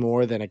nothing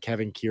more than a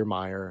Kevin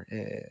Kiermaier,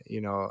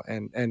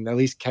 and at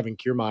least Kevin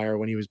Kiermaier,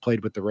 when he was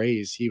played with the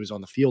Rays, he was on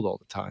the field all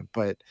the time.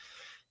 But,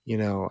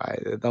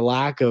 the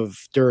lack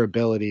of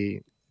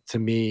durability to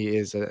me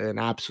is an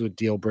absolute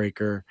deal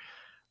breaker.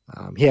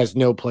 He has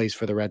no place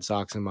for the Red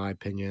Sox, in my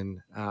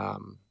opinion.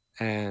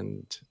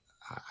 And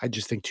I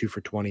just think 2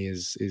 for 20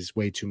 is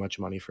way too much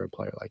money for a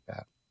player like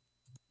that.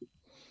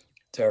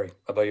 Terry,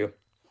 how about you?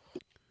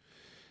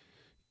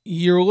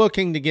 you're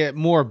looking to get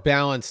more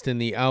balanced in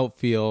the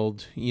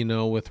outfield,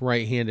 with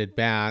right-handed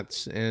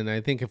bats. And I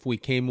think if we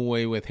came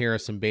away with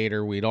Harrison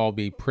Bader, we'd all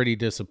be pretty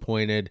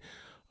disappointed.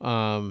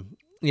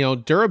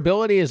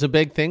 Durability is a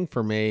big thing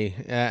for me.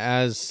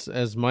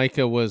 As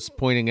Micah was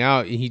pointing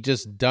out, he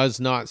just does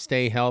not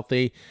stay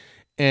healthy.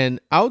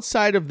 And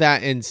outside of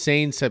that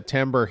insane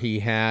September he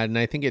had, and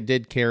I think it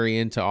did carry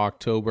into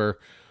October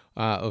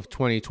of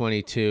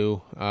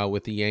 2022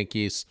 with the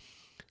Yankees,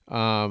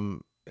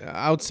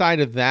 outside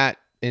of that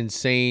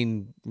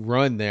insane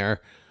run there,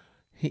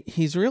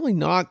 he's really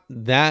not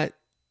that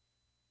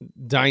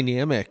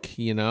dynamic.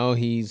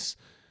 He's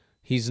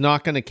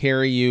not going to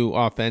carry you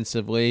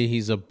offensively.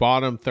 He's a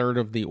bottom third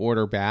of the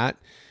order bat.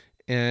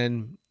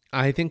 And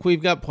I think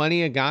we've got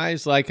plenty of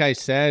guys, like I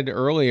said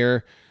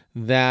earlier,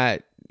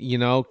 that,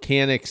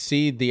 can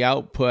exceed the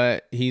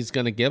output he's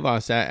going to give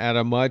us at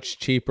a much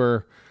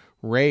cheaper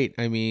rate.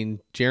 I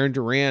mean, Jarren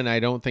Duran, I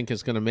don't think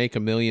is going to make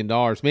 $1 million.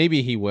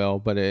 Maybe he will,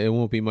 but it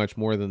won't be much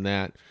more than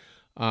that.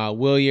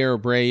 Wilyer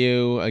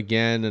Abreu,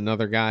 again,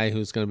 another guy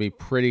who's going to be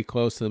pretty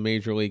close to the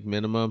major league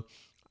minimum.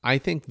 I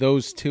think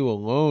those two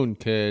alone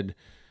could,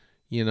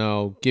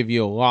 give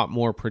you a lot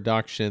more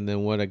production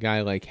than what a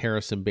guy like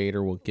Harrison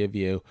Bader will give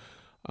you.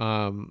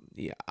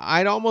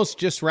 I'd almost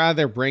just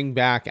rather bring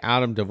back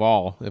Adam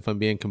Duvall, if I'm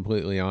being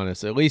completely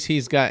honest. At least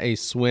he's got a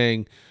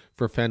swing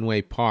for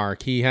Fenway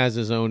Park. He has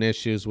his own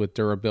issues with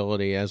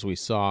durability, as we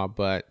saw,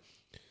 but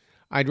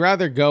I'd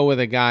rather go with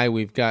a guy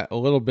we've got a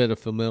little bit of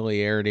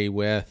familiarity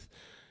with.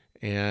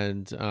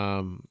 And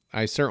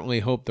I certainly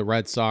hope the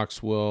Red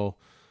Sox will,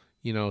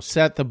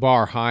 set the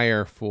bar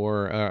higher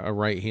for a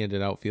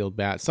right-handed outfield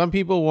bat. Some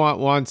people want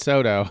Juan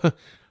Soto.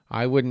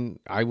 I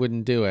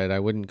wouldn't do it. I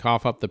wouldn't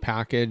cough up the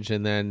package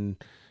and then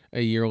a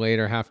year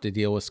later have to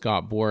deal with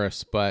Scott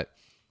Boras. But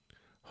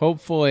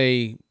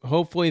hopefully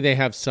they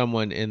have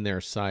someone in their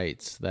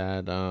sights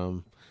that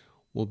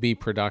will be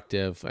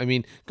productive. I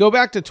mean, go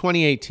back to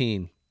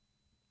 2018.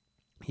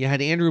 You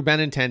had Andrew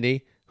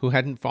Benintendi, who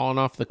hadn't fallen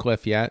off the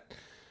cliff yet,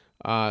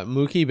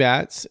 Mookie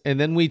Betts, and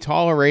then we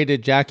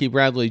tolerated Jackie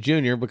Bradley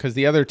Jr. because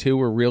the other two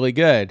were really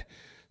good.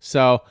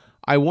 So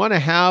I want to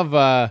have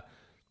an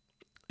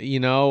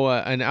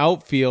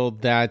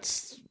outfield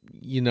that's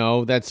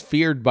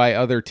feared by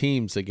other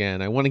teams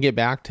again. I want to get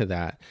back to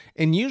that.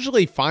 And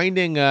usually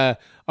finding a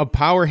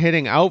power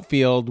hitting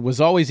outfield was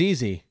always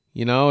easy.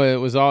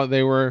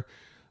 They were,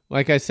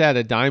 like I said,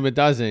 a dime a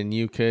dozen.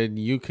 You could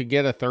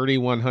get a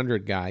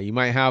 3,100 guy. You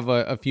might have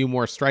a few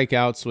more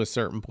strikeouts with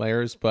certain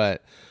players,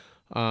 but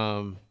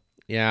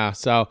yeah.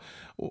 So,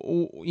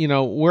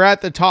 we're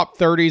at the top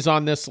 30s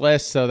on this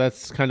list. So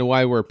that's kind of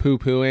why we're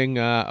poo-pooing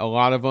a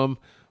lot of them.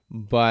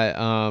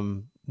 But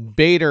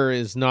Bader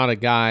is not a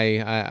guy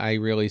I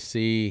really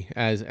see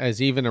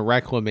as even a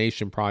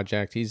reclamation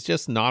project. He's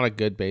just not a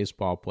good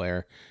baseball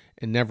player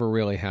and never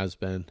really has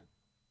been.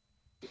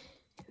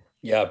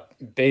 Yeah,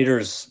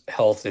 Bader's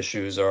health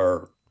issues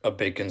are a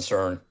big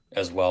concern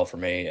as well for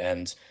me.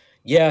 And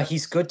yeah,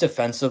 he's good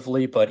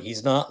defensively, but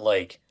he's not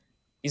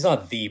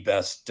the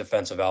best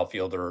defensive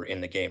outfielder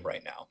in the game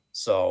right now.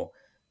 So,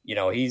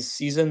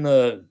 he's in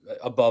the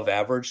above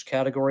average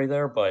category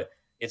there, but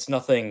it's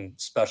nothing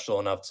special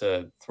enough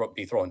to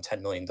be throwing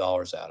 $10 million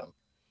at him.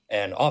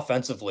 And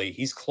offensively,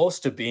 he's close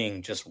to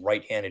being just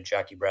right-handed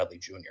Jackie Bradley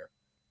Jr.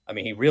 I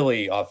mean, he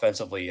really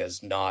offensively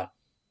has not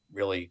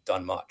really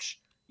done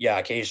much. Yeah,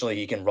 occasionally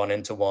he can run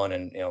into one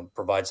and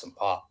provide some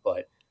pop,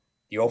 but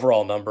the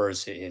overall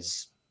numbers,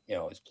 his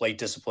plate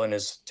discipline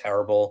is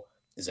terrible.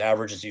 His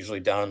average is usually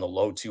down in the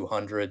low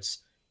 200s.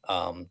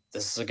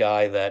 This is a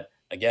guy that,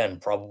 again,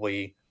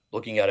 probably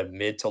looking at a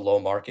mid to low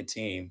market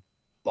team,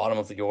 bottom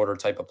of the order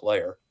type of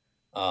player.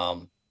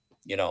 I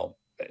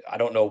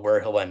don't know where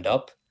he'll end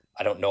up.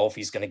 I don't know if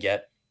he's going to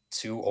get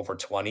to over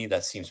 20.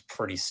 That seems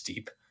pretty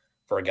steep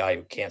for a guy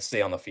who can't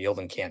stay on the field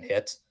and can't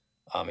hit.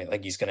 I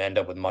think he's going to end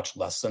up with much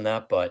less than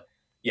that. But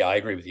yeah, I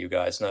agree with you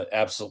guys.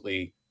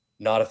 Absolutely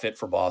not a fit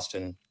for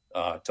Boston.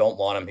 Don't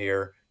want him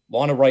here.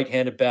 Want a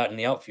right-handed bat in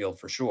the outfield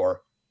for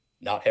sure.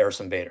 Not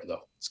Harrison Bader,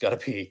 though. It's got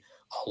to be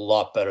a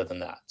lot better than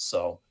that.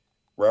 So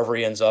wherever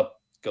he ends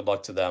up, good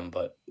luck to them.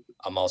 But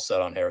I'm all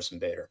set on Harrison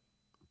Bader.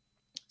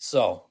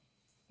 So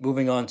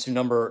moving on to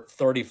number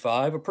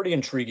 35, a pretty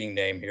intriguing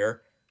name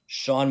here,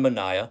 Sean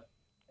Manaea.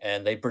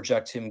 And they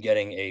project him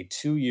getting a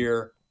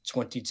 2-year,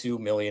 $22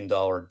 million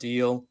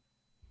deal.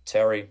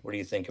 Terry, what do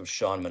you think of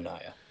Sean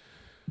Manaea?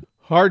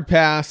 Hard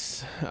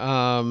pass.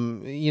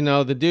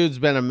 The dude's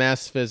been a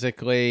mess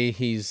physically.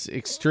 He's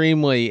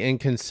extremely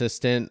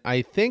inconsistent.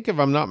 I think, if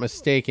I'm not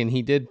mistaken,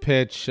 he did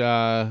pitch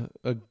a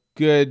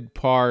good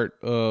part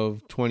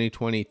of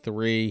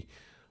 2023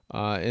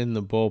 in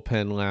the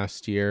bullpen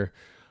last year.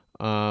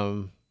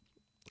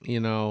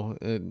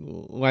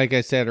 Like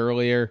I said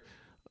earlier,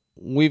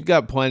 we've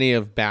got plenty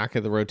of back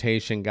of the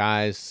rotation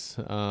guys.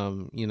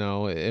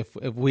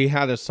 If we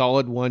had a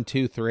solid 1,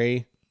 2,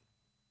 3,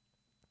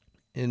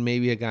 and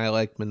maybe a guy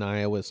like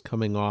Manaea was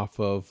coming off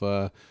of,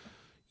 a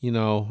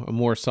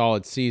more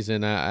solid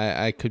season,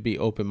 I could be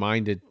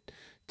open-minded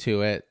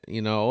to it.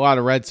 A lot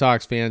of Red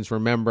Sox fans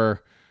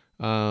remember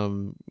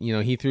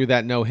He threw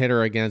that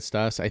no-hitter against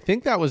us. I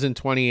think that was in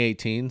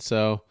 2018,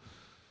 so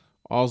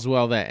all's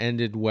well that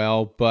ended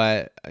well.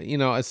 But,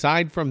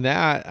 aside from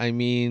that, I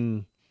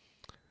mean,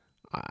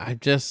 I'm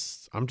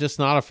just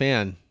not a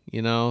fan.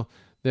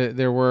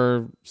 There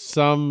were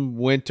some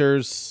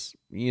winters,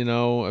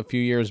 a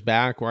few years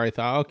back where I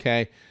thought,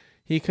 okay,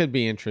 he could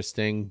be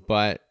interesting,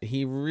 but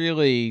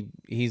he's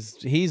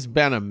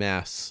been a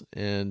mess,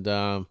 and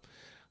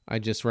I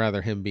just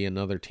rather him be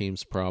another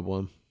team's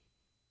problem.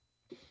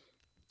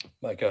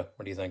 Micah,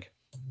 what do you think?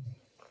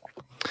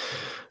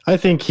 I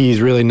think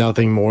he's really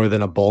nothing more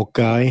than a bulk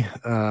guy.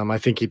 I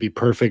think he'd be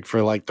perfect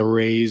for like the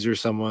Rays or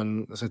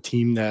someone, a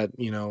team that,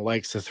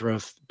 likes to throw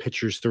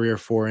pitchers 3 or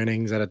 4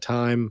 innings at a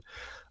time.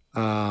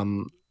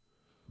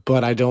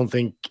 But I don't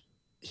think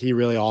he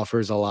really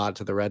offers a lot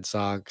to the Red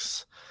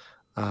Sox.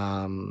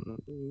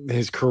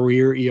 His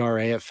career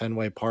ERA at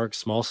Fenway Park,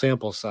 small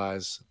sample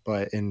size,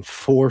 but in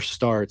 4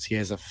 starts, he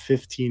has a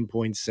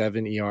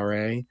 15.7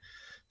 ERA.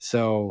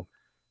 So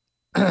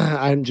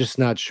I'm just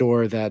not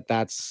sure that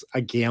that's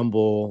a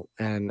gamble.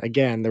 And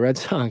again, the Red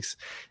Sox,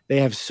 they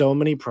have so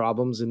many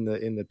problems in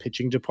the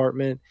pitching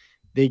department.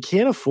 They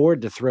can't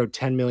afford to throw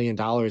 $10 million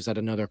at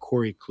another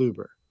Corey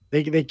Kluber.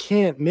 They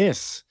can't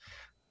miss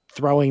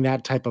throwing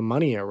that type of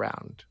money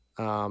around.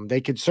 They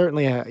could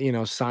certainly,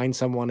 sign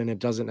someone and it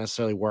doesn't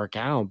necessarily work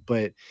out.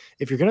 But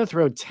if you're going to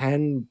throw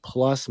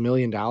 $10+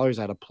 million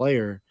at a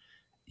player,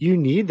 you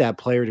need that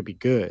player to be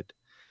good.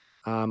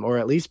 Or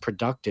at least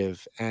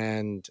productive.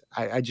 And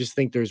I just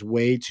think there's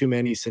way too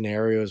many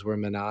scenarios where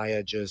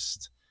Manaea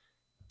just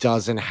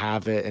doesn't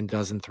have it and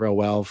doesn't throw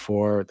well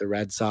for the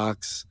Red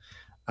Sox.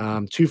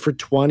 2 for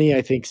 20,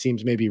 I think,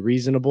 seems maybe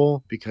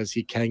reasonable because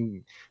he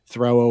can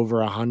throw over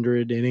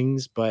 100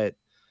 innings, but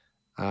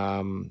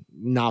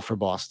not for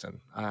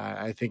Boston.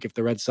 I think if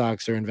the Red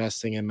Sox are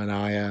investing in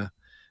Manaea,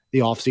 the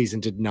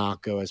offseason did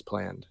not go as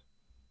planned.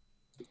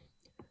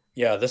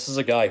 Yeah, this is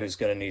a guy who's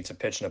going to need to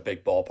pitch in a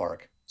big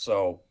ballpark.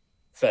 So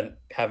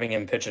having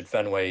him pitch at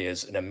Fenway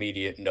is an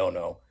immediate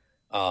no-no.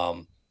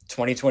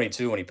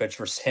 2022, when he pitched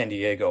for San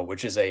Diego,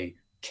 which is a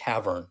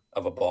cavern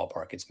of a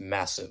ballpark, it's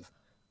massive.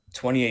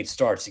 28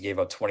 starts, he gave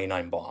up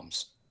 29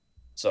 bombs.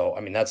 So,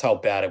 I mean, that's how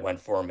bad it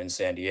went for him in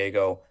San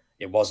Diego.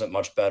 It wasn't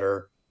much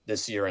better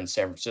this year in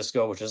San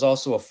Francisco, which is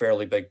also a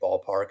fairly big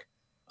ballpark.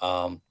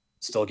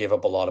 Still gave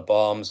up a lot of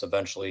bombs.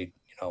 Eventually,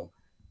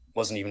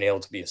 wasn't even able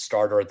to be a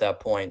starter at that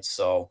point.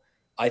 So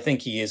I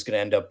think he is going to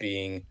end up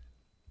being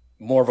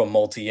more of a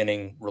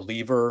multi-inning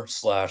reliever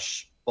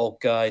 /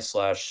 bulk guy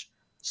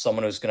 /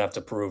 someone who's going to have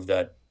to prove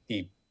that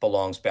he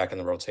belongs back in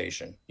the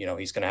rotation.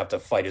 He's going to have to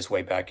fight his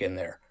way back in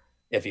there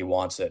if he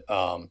wants it.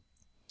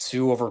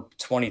 2 over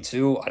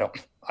 22.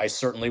 I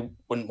certainly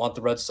wouldn't want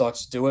the Red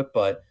Sox to do it,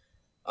 but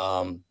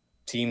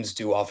teams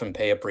do often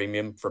pay a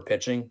premium for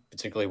pitching,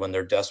 particularly when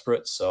they're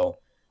desperate. So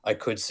I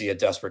could see a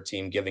desperate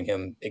team giving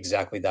him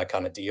exactly that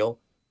kind of deal,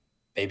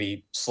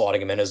 maybe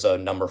slotting him in as a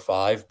number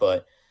 5.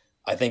 But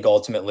I think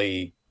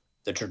ultimately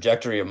the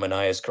trajectory of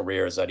Manaea's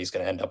career is that he's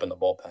going to end up in the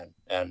bullpen,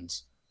 and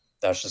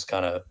that's just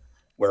kind of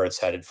where it's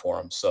headed for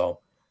him. So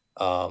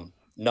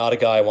not a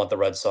guy I want the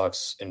Red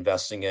Sox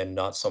investing in,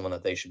 not someone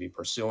that they should be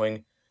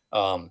pursuing.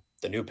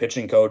 The new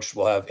pitching coach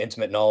will have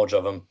intimate knowledge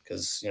of him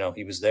because,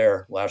 he was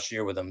there last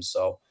year with him.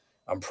 So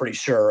I'm pretty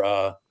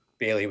sure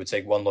Bailey would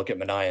take one look at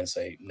Manaea and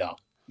say, no,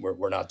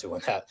 we're not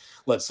doing that.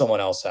 Let someone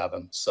else have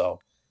him. So,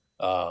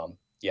 I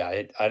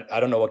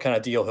don't know what kind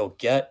of deal he'll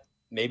get.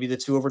 Maybe the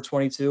 2 over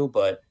 22,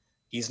 but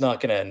he's not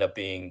going to end up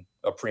being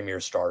a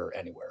premier starter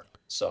anywhere.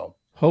 So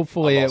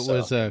hopefully it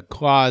was a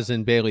clause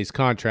in Bailey's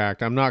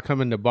contract. I'm not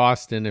coming to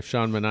Boston if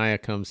Sean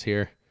Manaea comes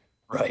here.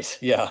 Right.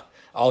 Yeah,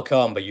 I'll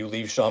come, but you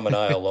leave Sean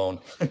Manaea alone.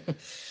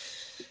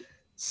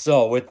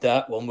 So with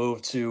that, we'll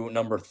move to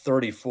number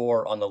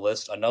 34 on the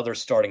list, another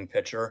starting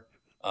pitcher,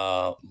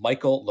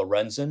 Michael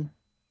Lorenzen.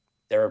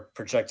 They're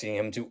projecting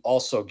him to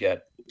also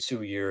get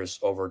 2 years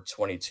over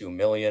 $22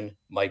 million.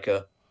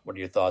 Micah, what are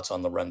your thoughts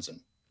on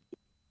Lorenzen?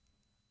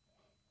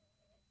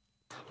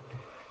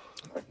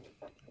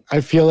 I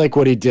feel like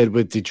what he did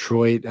with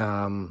Detroit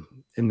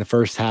in the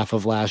first half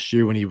of last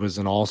year when he was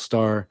an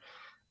all-star,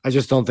 I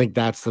just don't think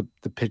that's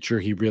the pitcher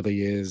he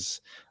really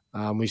is.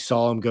 We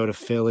saw him go to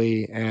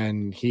Philly,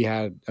 and he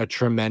had a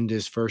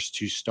tremendous first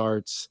 2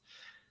 starts.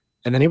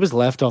 And then he was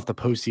left off the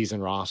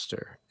postseason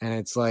roster. And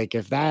it's like,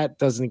 if that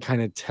doesn't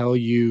kind of tell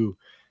you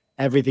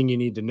everything you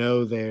need to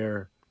know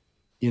there,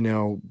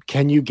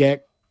 can you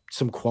get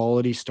some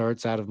quality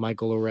starts out of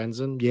Michael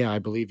Lorenzen? Yeah, I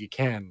believe you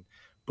can.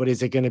 But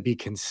is it going to be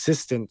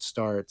consistent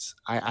starts?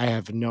 I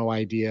have no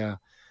idea.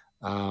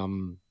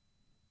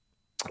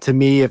 To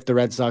me, if the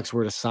Red Sox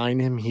were to sign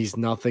him, he's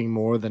nothing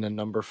more than a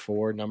number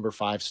 4, number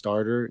 5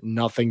 starter,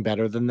 nothing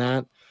better than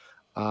that.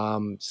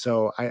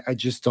 So I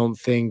just don't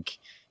think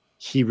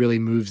he really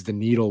moves the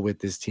needle with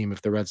this team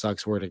if the Red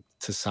Sox were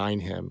to sign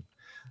him.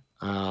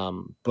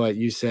 But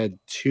you said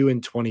 2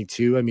 and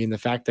 22. I mean, the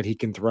fact that he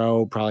can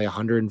throw probably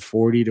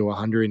 140 to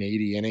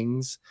 180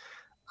 innings,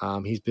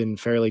 he's been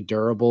fairly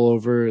durable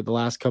over the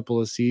last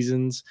couple of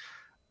seasons.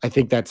 I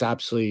think that's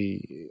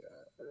absolutely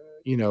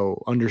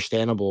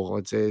understandable.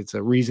 It's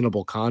a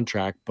reasonable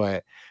contract,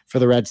 but for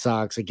the Red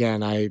Sox,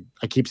 again, I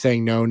keep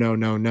saying no, no,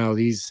 no, no.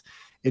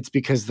 It's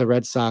because the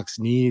Red Sox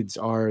needs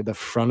are the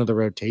front of the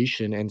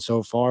rotation, and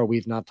so far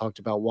we've not talked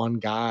about one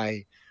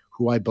guy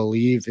who I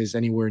believe is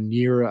anywhere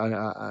near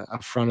a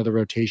front of the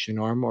rotation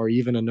arm or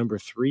even a number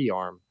 3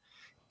 arm.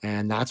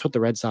 And that's what the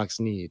Red Sox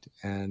need.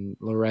 And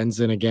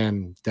Lorenzen,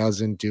 again,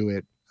 doesn't do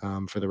it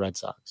for the Red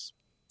Sox.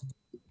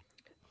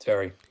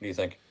 Terry, what do you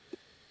think?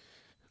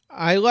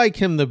 I like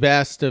him the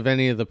best of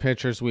any of the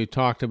pitchers we've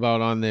talked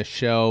about on this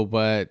show,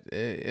 but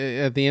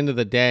at the end of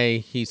the day,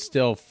 he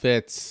still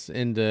fits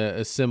into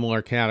a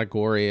similar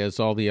category as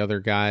all the other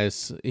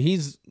guys.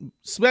 He's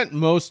spent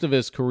most of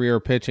his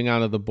career pitching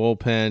out of the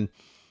bullpen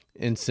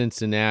in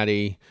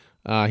Cincinnati.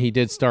 He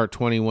did start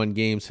 21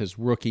 games his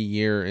rookie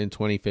year in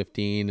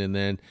 2015, and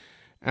then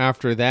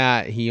after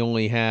that, he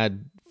only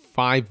had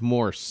 5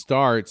 more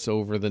starts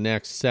over the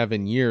next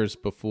 7 years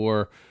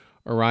before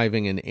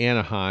arriving in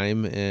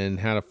Anaheim, and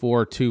had a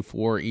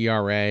 4.24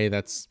 ERA.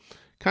 That's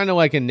kind of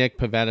like a Nick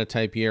Pivetta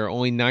type year.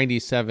 Only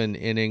 97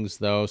 innings,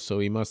 though, so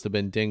he must have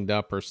been dinged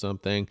up or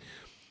something.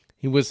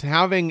 He was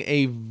having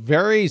a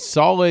very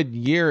solid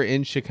year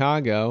in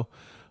Chicago,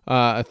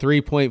 a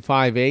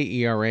 3.58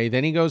 ERA.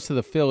 Then he goes to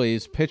the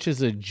Phillies,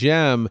 pitches a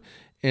gem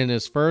in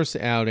his first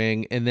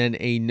outing, and then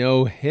a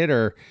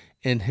no-hitter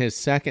in his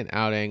second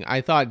outing.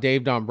 I thought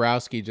Dave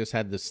Dombrowski just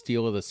had the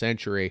steal of the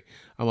century.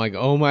 I'm like,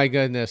 oh my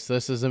goodness,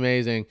 this is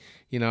amazing,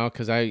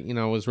 because I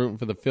was rooting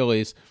for the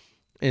Phillies.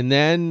 And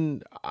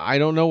then I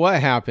don't know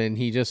what happened.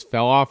 He just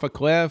fell off a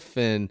cliff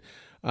and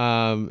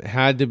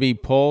had to be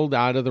pulled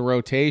out of the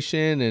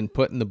rotation and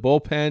put in the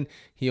bullpen.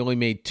 He only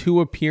made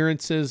 2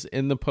 appearances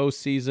in the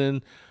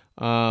postseason.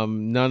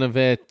 None of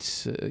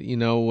it,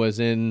 was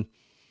in,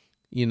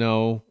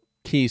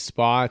 key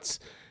spots.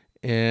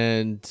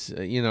 And,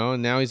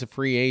 now he's a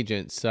free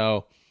agent.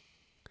 So,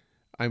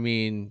 I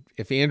mean,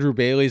 if Andrew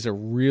Bailey's a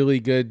really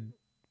good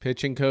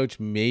pitching coach,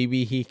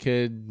 maybe he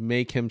could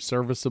make him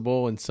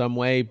serviceable in some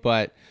way.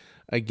 But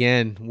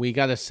again, we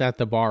got to set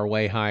the bar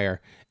way higher.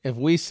 If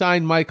we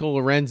sign Michael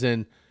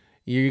Lorenzen,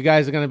 you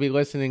guys are going to be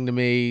listening to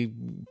me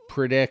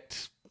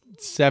predict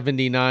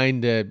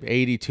 79 to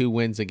 82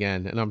 wins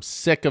again. And I'm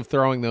sick of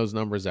throwing those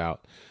numbers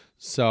out.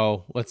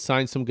 So let's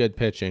sign some good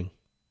pitching.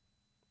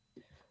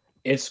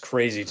 It's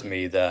crazy to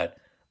me that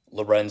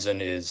Lorenzen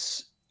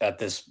is at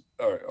this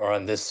or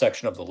on this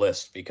section of the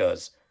list,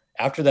 because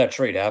after that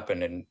trade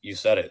happened, and you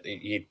said it,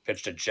 he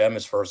pitched a gem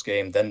his first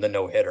game, then the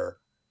no-hitter.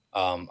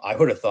 I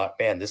would have thought,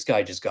 man, this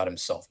guy just got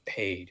himself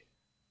paid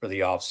for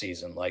the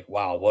offseason. Like,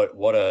 wow,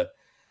 what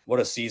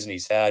a season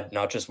he's had,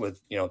 not just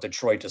with,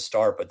 Detroit to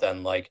start, but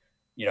then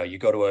you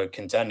go to a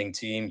contending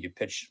team, you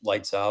pitch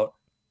lights out,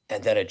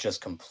 and then it just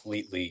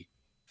completely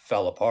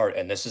fell apart.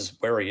 And this is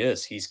where he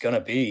is. He's going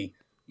to be,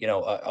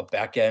 a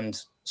back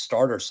end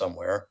starter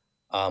somewhere.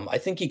 I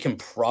think he can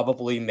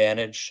probably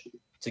manage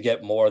to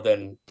get more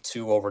than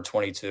 2 over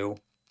 22,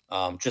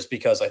 just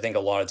because I think a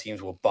lot of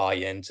teams will buy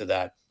into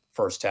that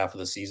first half of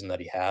the season that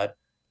he had.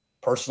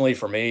 Personally,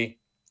 for me,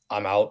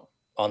 I'm out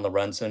on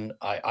Lorenzen.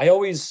 I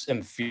always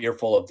am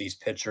fearful of these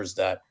pitchers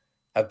that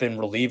have been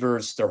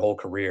relievers their whole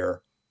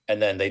career,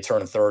 and then they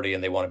turn 30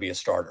 and they want to be a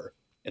starter.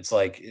 It's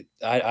like,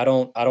 I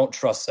don't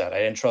trust that. I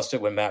didn't trust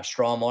it when Matt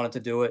Strahm wanted to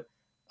do it.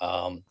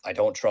 I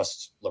don't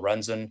trust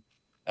Lorenzen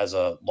as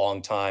a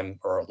long-term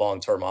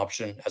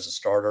option as a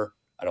starter.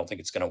 I don't think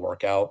it's going to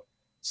work out.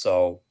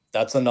 So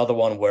that's another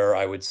one where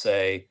I would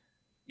say,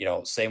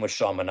 same with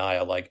Sean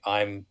Manaea. Like,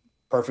 I'm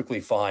perfectly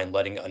fine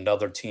letting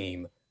another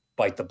team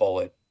bite the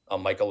bullet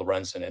on Michael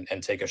Lorenzen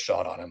and take a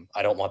shot on him.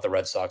 I don't want the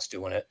Red Sox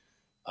doing it.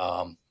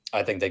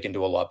 I think they can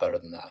do a lot better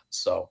than that.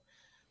 So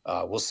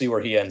we'll see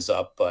where he ends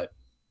up, but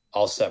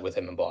I'll set with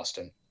him in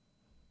Boston.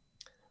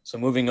 So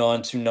moving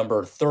on to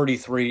number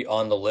 33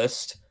 on the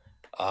list,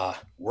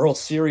 World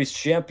Series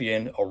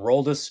champion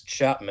Aroldis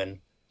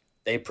Chapman.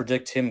 They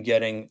predict him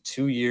getting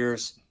 2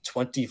 years,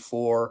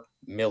 $24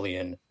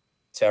 million.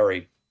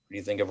 Terry, what do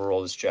you think of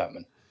Aroldis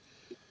Chapman?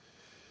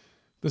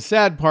 The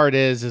sad part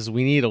is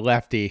we need a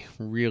lefty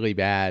really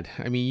bad.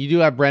 I mean, you do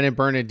have Brennan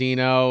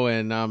Bernardino,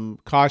 and I'm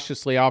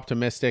cautiously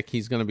optimistic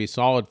he's going to be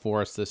solid for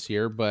us this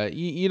year, but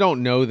you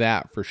don't know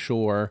that for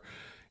sure.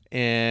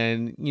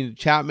 And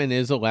Chapman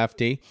is a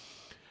lefty.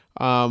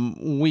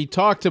 We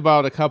talked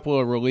about a couple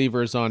of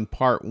relievers on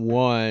part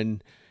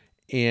 1,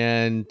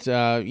 and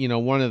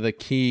one of the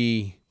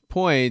key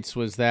points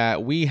was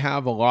that we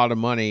have a lot of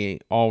money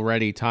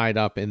already tied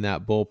up in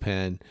that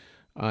bullpen.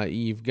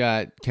 You've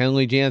got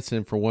Kenley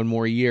Jansen for 1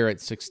 more year at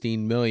 $16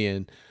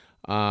 million,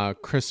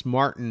 Chris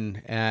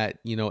Martin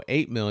at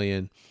 $8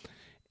 million,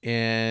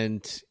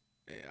 and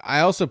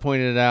I also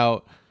pointed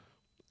out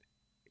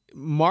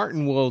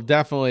Martin will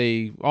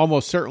definitely,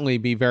 almost certainly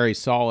be very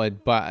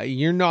solid, but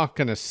you're not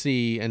going to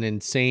see an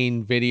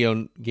insane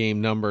video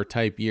game number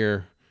type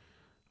year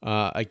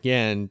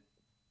again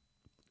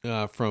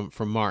from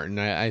Martin.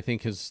 I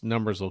think his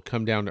numbers will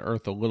come down to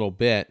earth a little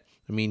bit.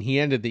 I mean, he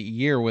ended the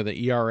year with an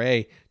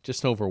ERA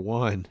just over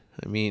 1.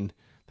 I mean,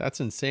 that's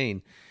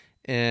insane.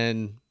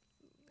 And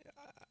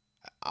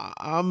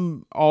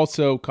I'm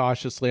also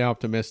cautiously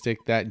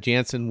optimistic that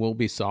Jansen will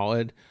be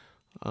solid.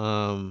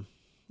 Um,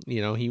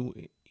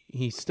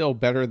 he's still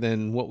better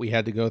than what we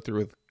had to go through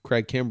with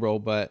Craig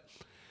Kimbrell, but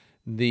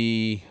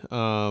the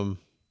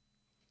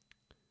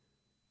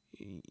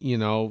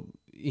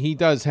he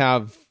does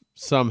have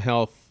some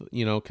health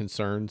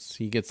concerns.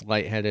 He gets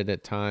lightheaded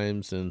at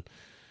times, and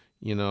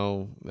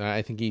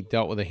I think he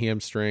dealt with a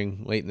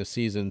hamstring late in the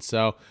season.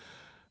 So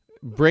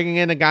bringing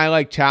in a guy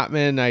like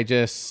Chapman, I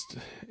just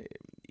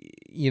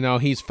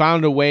he's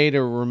found a way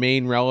to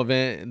remain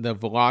relevant. The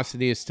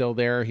velocity is still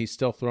there. He's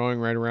still throwing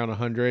right around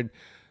 100.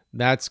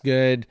 That's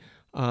good.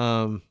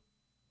 I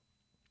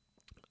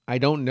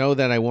don't know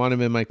that I want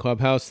him in my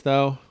clubhouse,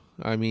 though.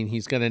 I mean,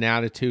 he's got an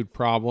attitude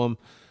problem.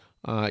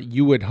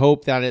 You would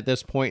hope that at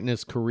this point in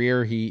his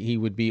career, he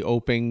would be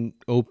open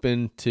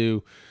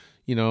to,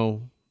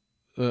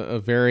 a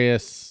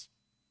various,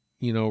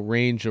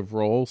 range of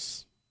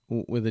roles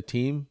with a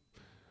team.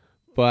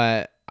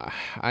 But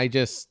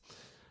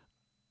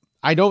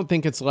I don't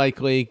think it's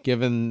likely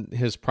given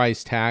his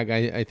price tag.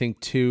 I think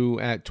 2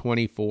 at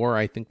 24.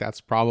 I think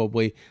that's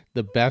probably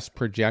the best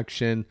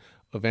projection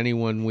of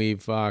anyone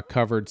we've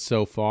covered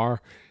so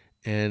far.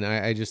 And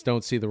I just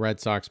don't see the Red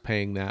Sox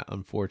paying that,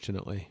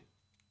 unfortunately.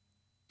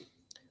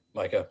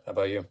 Micah, how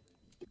about you?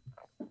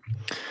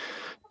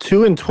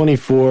 2 and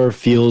 24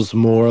 feels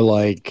more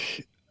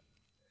like,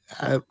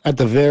 at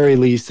the very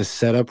least, a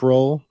setup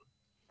role,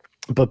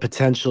 but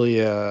potentially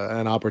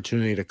an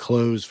opportunity to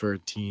close for a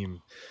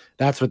team.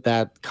 That's what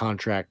that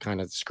contract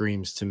kind of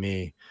screams to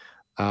me.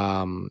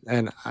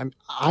 And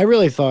I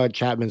really thought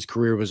Chapman's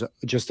career was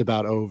just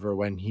about over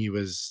when he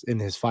was in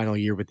his final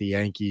year with the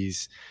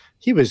Yankees.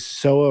 He was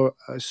so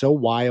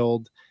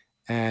wild,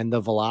 and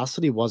the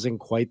velocity wasn't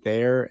quite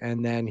there.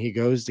 And then he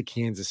goes to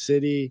Kansas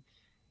City,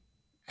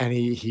 and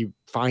he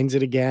finds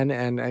it again.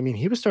 And I mean,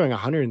 he was throwing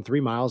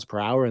 103 miles per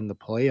hour in the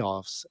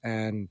playoffs,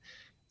 and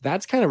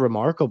that's kind of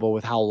remarkable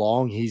with how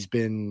long he's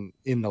been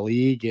in the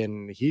league,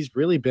 and he's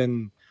really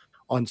been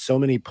on so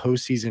many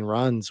postseason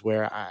runs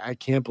where I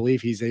can't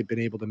believe he's been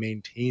able to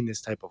maintain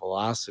this type of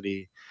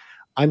velocity.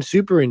 I'm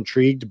super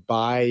intrigued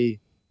by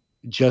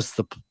just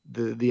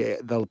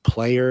the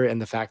player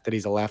and the fact that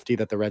he's a lefty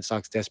that the Red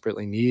Sox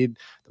desperately need.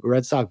 The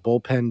Red Sox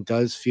bullpen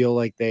does feel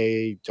like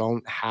they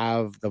don't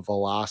have the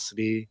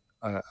velocity,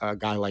 a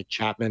guy like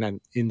Chapman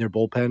and in their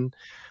bullpen,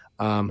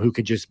 who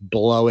could just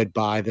blow it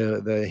by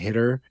the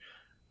hitter.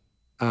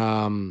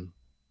 But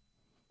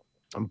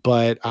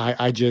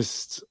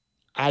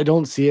I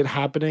don't see it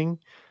happening,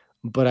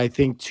 but I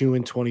think 2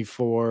 and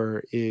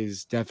 24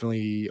 is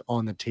definitely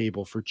on the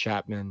table for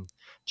Chapman,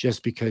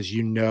 just because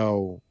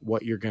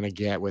what you're going to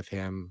get with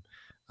him.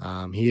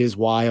 He is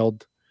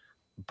wild,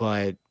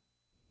 but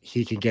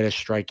he can get a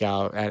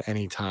strikeout at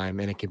any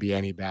time, and it can be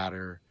any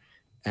batter.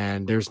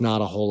 And there's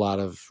not a whole lot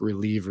of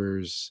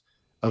relievers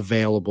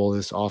available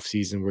this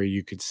offseason where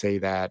you could say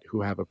that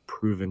who have a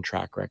proven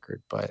track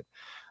record. But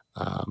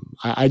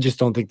I just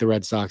don't think the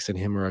Red Sox and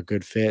him are a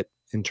good fit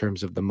in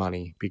terms of the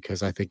money,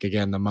 because I think,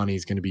 again, the money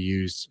is going to be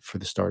used for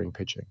the starting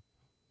pitching.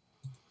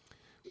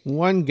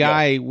 One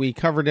guy, we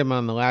covered him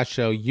on the last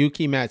show,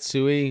 Yuki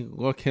Matsui.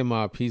 Look him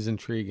up. He's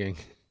intriguing.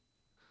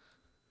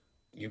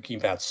 Yuki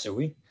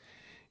Matsui?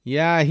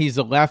 Yeah, he's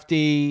a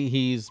lefty.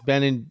 He's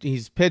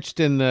pitched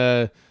in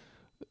the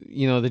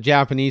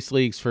Japanese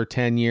leagues for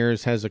 10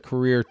 years, has a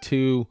career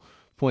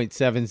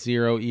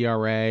 2.70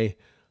 ERA.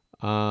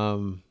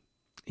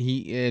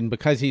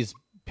 Because he's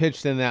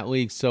pitched in that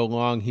league so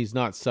long, he's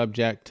not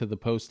subject to the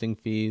posting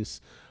fees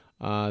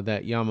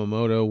that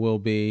Yamamoto will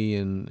be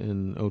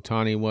and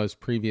Ohtani was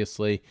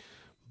previously.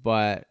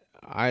 But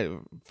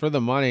for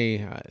the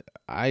money,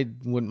 I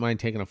wouldn't mind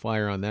taking a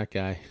flyer on that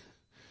guy.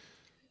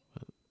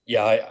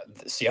 Yeah,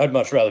 I'd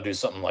much rather do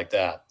something like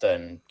that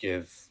than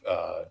give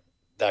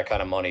that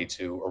kind of money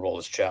to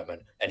Aroldis Chapman.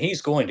 And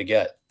he's going to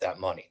get that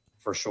money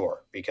for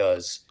sure,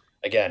 because,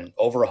 again,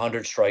 over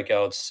 100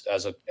 strikeouts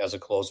as a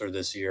closer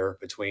this year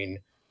between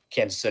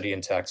Kansas City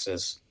and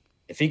Texas.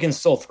 If he can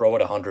still throw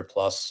it 100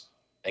 plus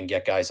and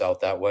get guys out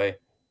that way,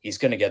 he's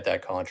going to get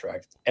that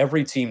contract.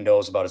 Every team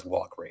knows about his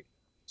walk rate.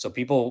 So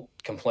people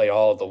complain,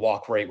 the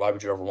walk rate, why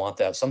would you ever want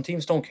that? Some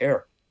teams don't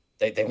care.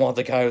 They want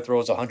the guy who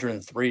throws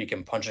 103,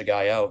 can punch a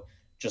guy out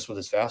just with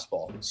his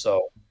fastball.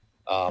 So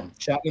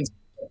Chapman's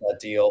that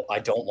deal. I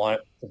don't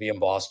want it to be in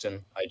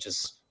Boston.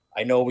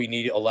 I know we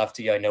need a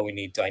lefty. I know we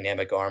need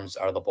dynamic arms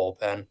out of the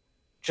bullpen.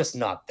 Just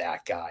not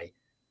that guy.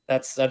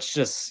 That's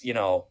just,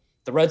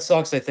 the Red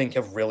Sox, I think,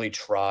 have really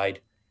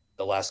tried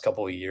the last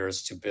couple of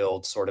years to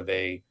build sort of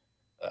a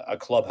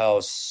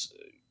clubhouse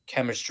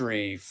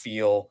chemistry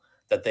feel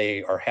that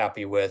they are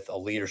happy with, a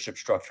leadership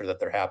structure that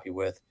they're happy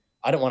with.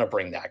 I don't want to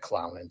bring that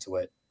clown into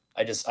it.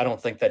 I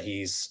don't think that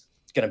he's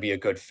going to be a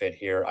good fit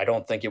here. I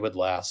don't think it would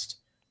last.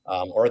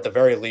 Or at the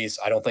very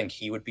least, I don't think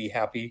he would be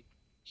happy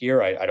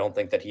here. I don't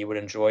think that he would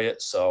enjoy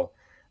it. So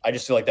I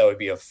just feel like that would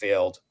be a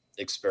failed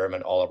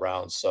experiment all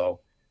around.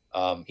 So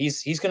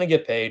he's going to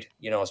get paid,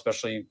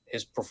 especially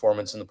his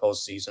performance in the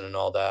postseason and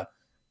all that.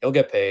 He'll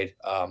get paid.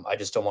 I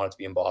just don't want it to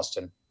be in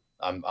Boston.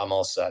 I'm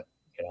all set.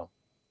 you know.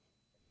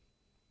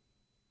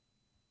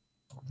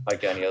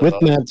 Like any other With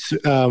thoughts?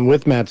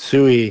 With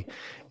Matsui,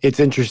 it's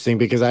interesting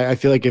because I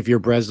feel like if you're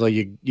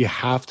Bresla, you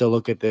have to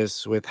look at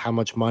this with how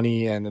much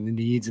money and the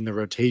needs in the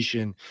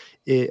rotation.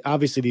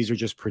 Obviously, these are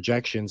just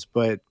projections,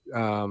 but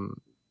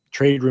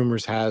trade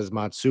rumors has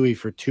Matsui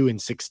for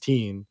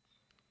 2-16,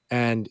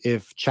 and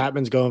if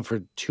Chapman's going for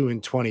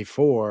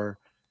 2-24,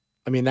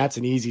 I mean that's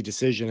an easy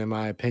decision in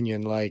my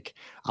opinion. Like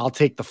I'll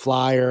take the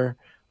flyer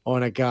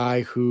on a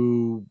guy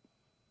who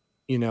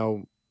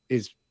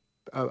is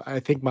I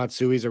think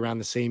Matsui's around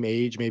the same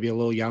age, maybe a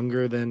little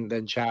younger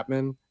than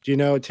Chapman. Do you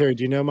know, Terry?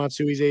 Do you know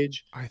Matsui's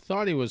age? I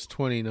thought he was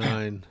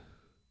 29.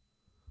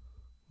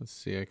 Let's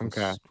see. I can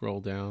Okay. scroll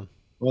down.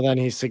 Well, then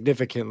he's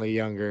significantly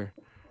younger.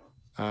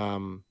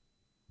 Um,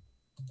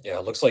 Yeah,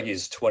 it looks like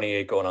he's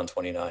 28 going on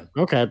 29.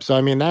 okay, so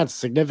I mean that's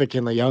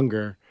significantly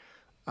younger.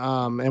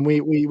 And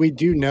we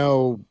do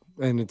know,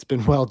 and it's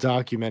been well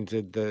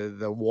documented,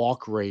 the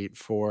walk rate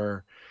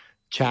for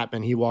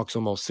Chapman. He walks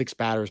almost 6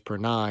 batters per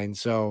 9.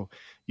 So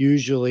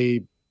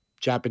usually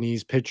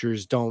Japanese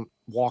pitchers don't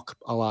walk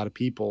a lot of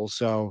people.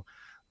 So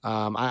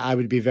I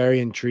would be very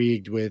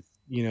intrigued with,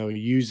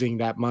 using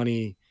that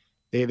money.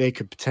 They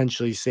could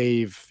potentially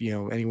save,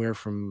 anywhere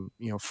from,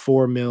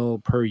 4 mil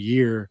per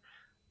year.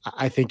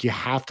 I think you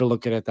have to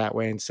look at it that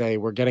way and say,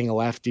 we're getting a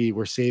lefty,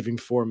 we're saving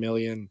 4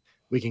 million.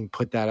 We can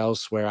put that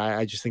elsewhere.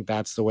 I just think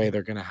that's the way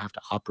they're going to have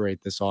to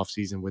operate this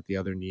offseason with the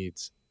other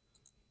needs.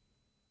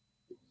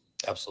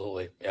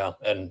 Absolutely. Yeah.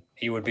 And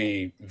he would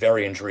be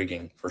very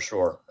intriguing for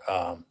sure,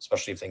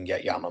 especially if they can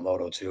get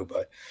Yamamoto too,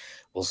 but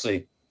we'll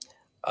see.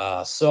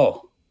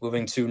 So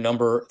moving to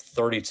number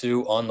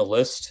 32 on the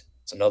list,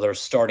 it's another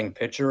starting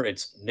pitcher.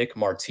 It's Nick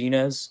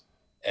Martinez,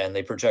 and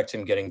they project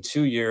him getting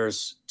 2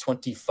 years,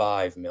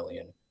 25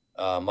 million.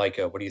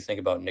 Micah, what do you think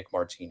about Nick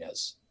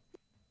Martinez?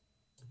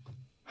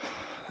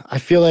 I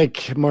feel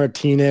like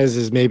Martinez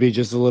is maybe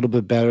just a little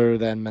bit better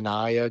than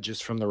Manaya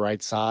just from the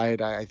right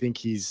side. I think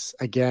he's,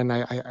 again,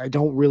 I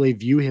don't really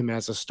view him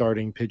as a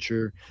starting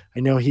pitcher. I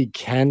know he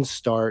can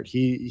start.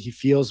 He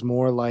feels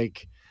more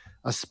like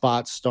a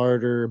spot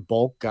starter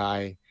bulk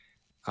guy.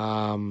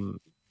 And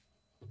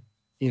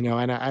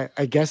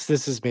I guess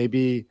this is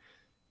maybe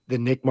the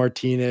Nick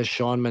Martinez,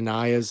 Sean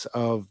Manayas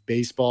of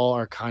baseball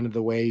are kind of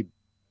the way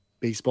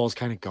baseball's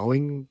kind of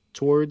going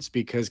towards,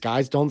 because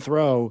guys don't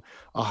throw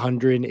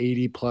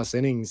 180 plus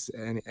innings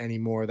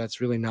anymore. That's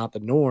really not the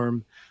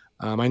norm.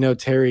 I know,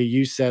 Terry,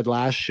 you said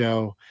last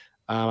show,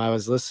 I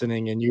was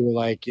listening and you were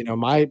like,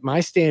 my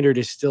standard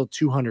is still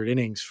 200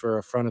 innings for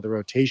a front of the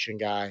rotation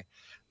guy,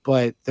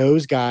 but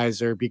those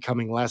guys are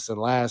becoming less and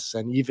less.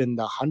 And even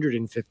the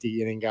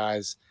 150 inning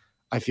guys,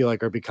 I feel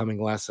like, are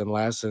becoming less and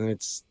less. And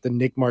it's the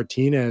Nick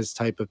Martinez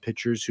type of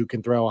pitchers who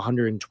can throw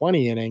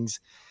 120 innings.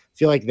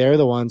 Feel like they're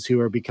the ones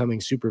who are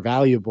becoming super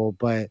valuable.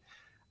 But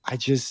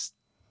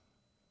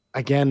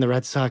again, the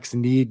Red Sox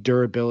need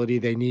durability.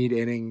 They need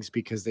innings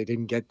because they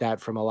didn't get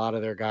that from a lot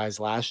of their guys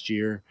last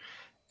year.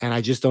 And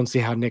I just don't see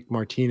how Nick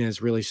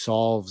Martinez really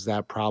solves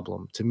that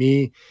problem. To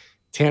me,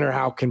 Tanner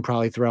Houck can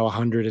probably throw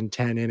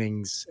 110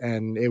 innings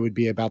and it would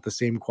be about the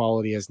same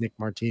quality as Nick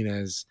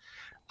Martinez.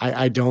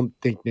 I don't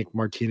think Nick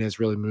Martinez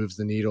really moves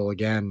the needle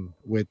again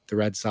with the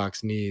Red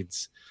Sox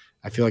needs.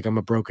 I feel like I'm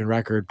a broken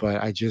record,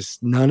 but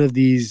none of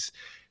these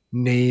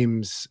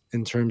names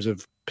in terms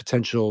of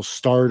potential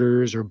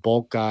starters or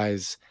bulk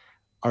guys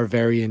are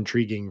very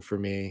intriguing for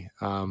me.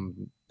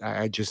 Could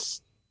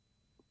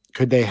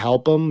they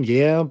help them?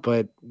 Yeah,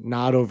 but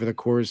not over the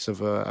course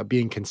of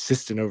being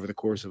consistent over the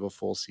course of a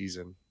full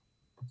season.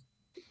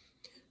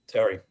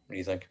 Terry, what do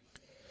you think?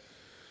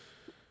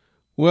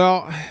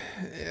 Well,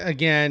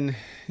 again,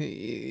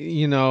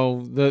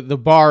 the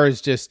bar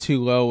is just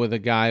too low with a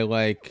guy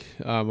like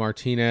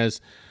Martinez.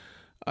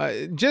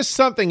 Just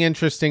something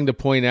interesting to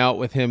point out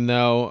with him,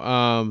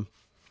 though.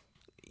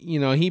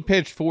 He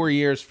pitched 4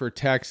 years for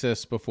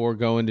Texas before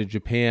going to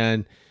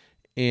Japan,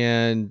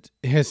 and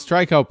his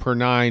strikeout per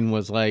 9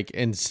 was like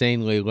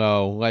insanely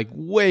low, like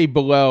way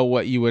below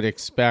what you would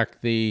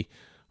expect the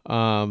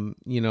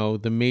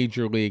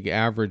major league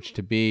average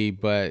to be.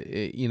 But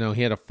he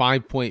had a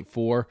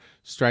 5.4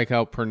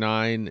 strikeout per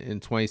 9 in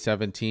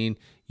 2017.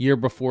 Year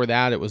before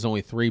that, it was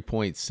only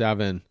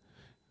 3.7.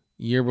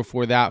 Year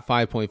before that,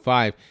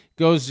 5.5.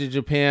 Goes to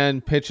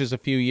Japan, pitches a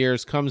few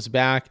years, comes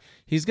back.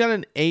 He's got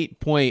an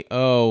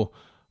 8.0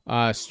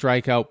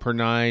 strikeout per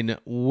 9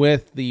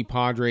 with the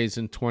Padres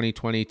in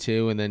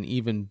 2022, and then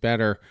even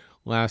better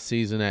last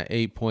season at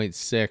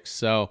 8.6.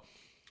 So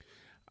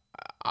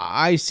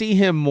I see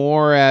him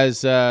more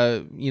as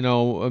a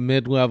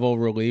mid-level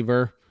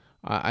reliever.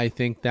 I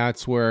think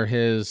that's where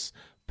his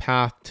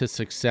path to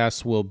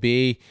success will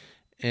be.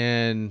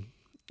 And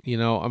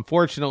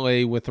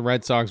unfortunately, with the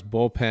Red Sox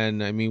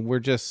bullpen, I mean, we're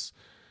just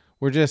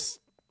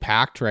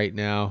packed right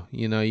now.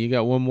 You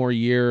got one more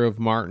year of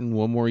Martin,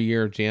 one more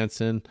year of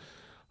Jansen.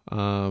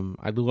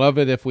 I'd love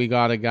it if we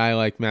got a guy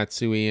like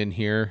Matsui in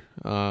here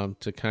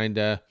to kind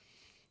of,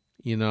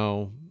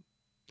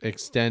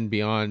 extend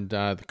beyond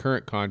the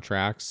current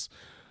contracts.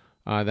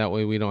 That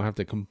way we don't have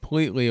to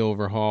completely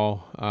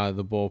overhaul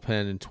the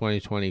bullpen in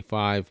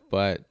 2025.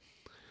 But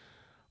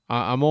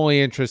I'm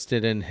only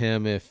interested in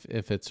him if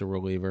it's a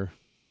reliever.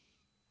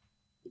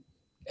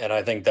 And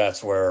I think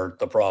that's where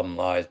the problem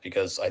lies,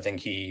 because I think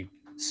he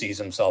sees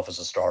himself as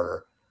a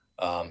starter.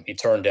 He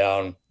turned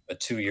down a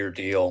 2-year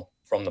deal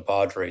from the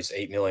Padres,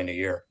 $8 million a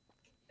year,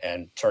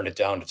 and turned it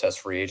down to test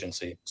free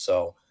agency.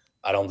 So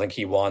I don't think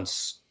he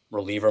wants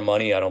reliever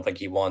money. I don't think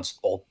he wants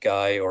bulk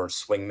guy or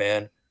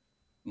swingman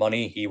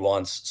money. He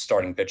wants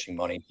starting pitching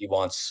money. He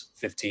wants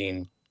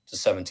 15 to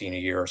 17 a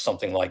year or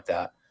something like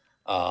that.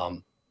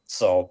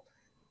 So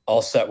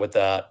all set with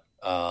that.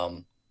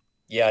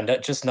 Yeah,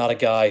 just not a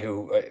guy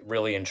who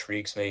really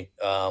intrigues me.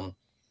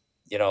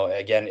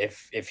 Again,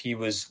 if he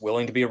was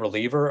willing to be a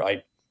reliever,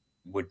 I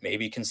would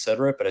maybe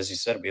consider it. But as you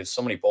said, we have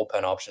so many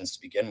bullpen options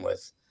to begin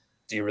with.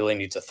 Do you really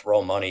need to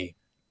throw money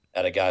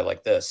at a guy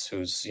like this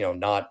who's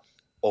not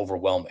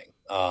overwhelming?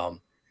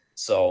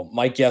 So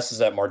my guess is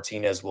that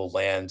Martinez will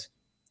land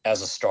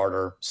as a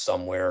starter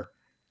somewhere.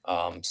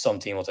 Some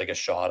team will take a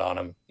shot on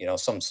him.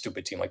 Some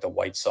stupid team like the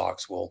White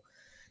Sox will,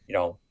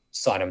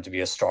 sign him to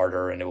be a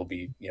starter, and it will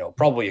be,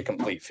 probably a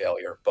complete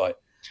failure,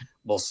 but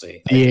we'll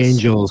see. The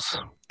Angels.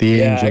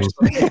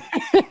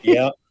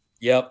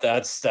 Yep,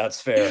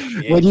 that's fair.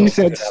 When you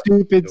said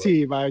stupid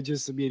team, I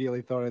just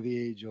immediately thought of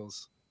the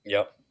Angels.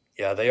 Yep.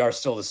 Yeah, they are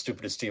still the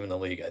stupidest team in the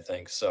league, I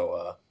think.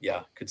 So,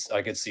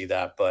 I could see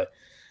that, but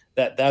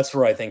that's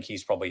where I think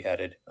he's probably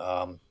headed.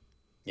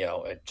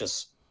 It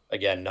just,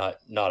 again,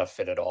 not a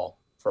fit at all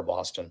for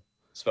Boston,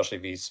 especially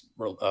if he's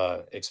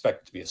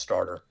expected to be a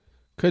starter.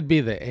 Could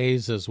be the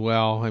A's as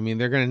well. I mean,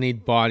 they're going to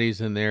need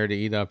bodies in there to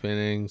eat up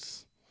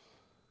innings.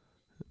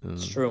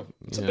 It's true.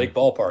 It's a big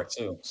ballpark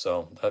too,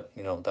 so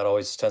that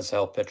always tends to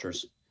help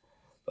pitchers.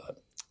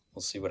 But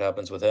we'll see what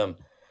happens with him.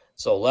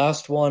 So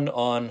last one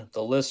on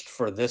the list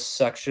for this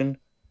section,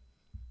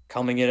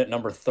 coming in at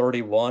number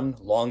 31,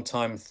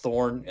 longtime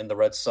thorn in the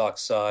Red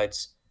Sox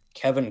sides,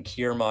 Kevin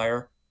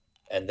Kiermaier,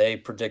 and they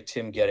predict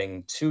him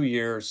getting 2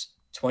 years,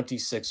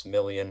 $26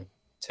 million.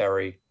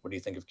 Terry, what do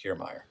you think of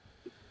Kiermaier?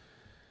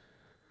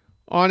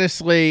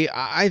 Honestly,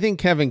 I think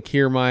Kevin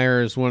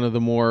Kiermaier is one of the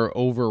more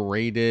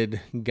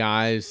overrated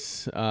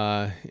guys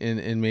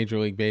in Major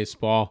League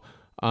Baseball.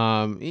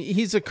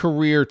 He's a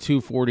career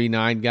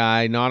 249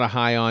 guy, not a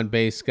high on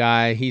base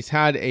guy. He's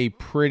had a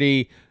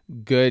pretty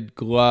good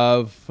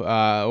glove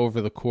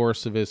over the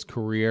course of his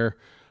career.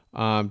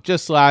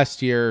 Just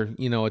last year, a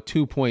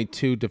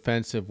 2.2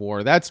 defensive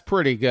WAR. That's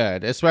pretty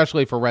good,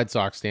 especially for Red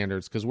Sox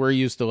standards, because we're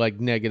used to like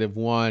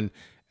 -1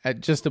 at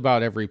just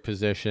about every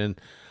position.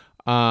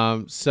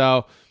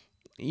 So,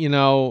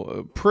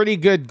 pretty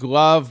good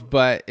glove,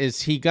 but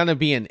is he going to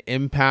be an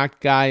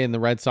impact guy in the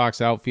Red Sox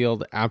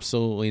outfield?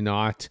 Absolutely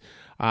not.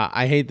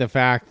 I hate the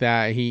fact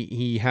that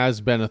he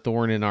has been a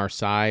thorn in our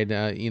side,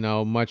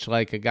 much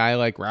like a guy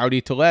like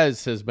Rowdy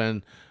Tellez has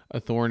been a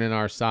thorn in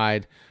our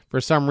side.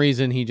 For some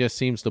reason, he just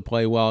seems to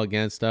play well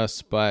against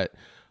us, but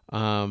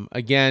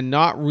again,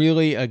 not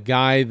really a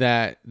guy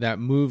that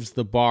moves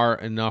the bar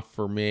enough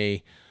for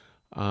me.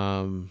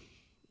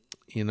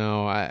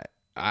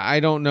 I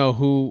don't know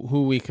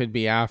who we could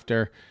be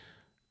after.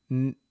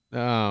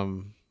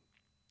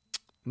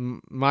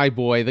 My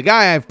boy, the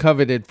guy I've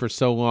coveted for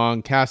so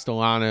long,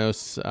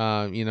 Castellanos,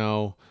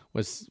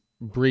 was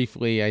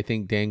briefly, I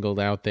think, dangled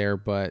out there,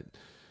 but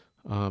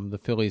the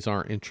Phillies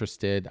aren't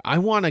interested. I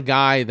want a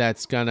guy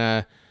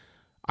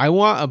I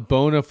want a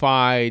bona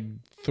fide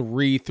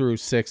 3 through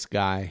 6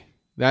 guy.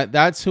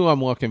 That's who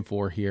I'm looking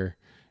for here.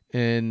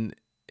 And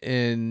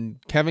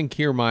Kevin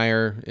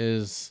Kiermaier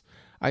is...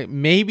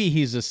 maybe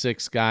he's a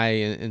 6 guy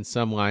in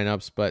some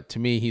lineups, but to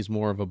me, he's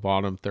more of a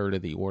bottom third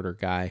of the order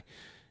guy.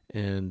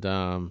 And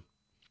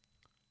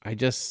I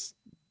just,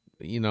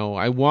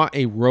 I want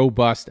a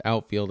robust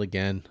outfield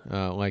again,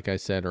 like I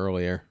said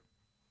earlier.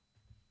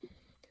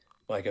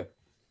 Micah.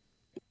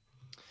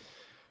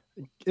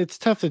 It's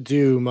tough to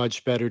do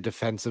much better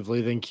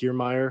defensively than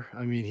Kiermaier.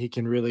 I mean, he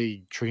can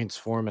really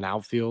transform an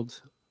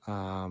outfield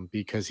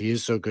because he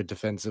is so good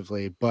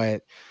defensively,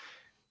 but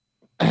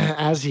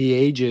as he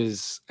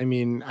ages, I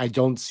mean, I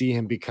don't see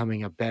him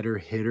becoming a better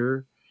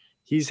hitter.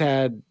 He's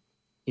had,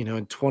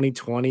 in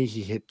 2020,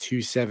 he hit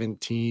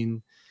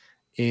 217.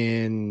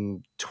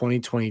 In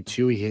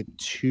 2022, he hit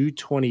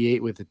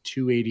 228 with a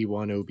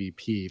 281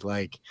 OBP.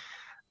 Like,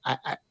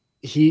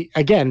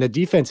 again, the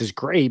defense is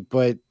great,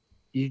 but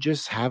you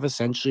just have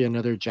essentially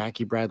another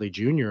Jackie Bradley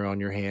Jr. on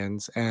your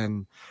hands.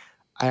 And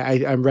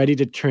I'm ready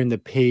to turn the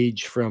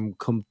page from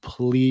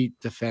complete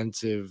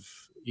defensive,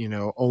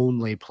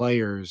 only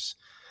players.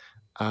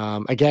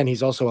 Again,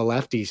 he's also a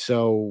lefty,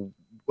 so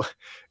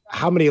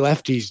how many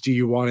lefties do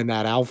you want in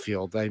that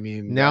outfield? I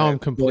mean, now I'm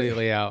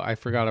completely out. I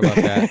forgot about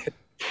that.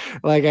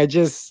 Like, I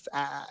just,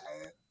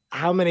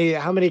 how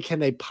many can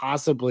they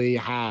possibly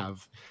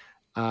have?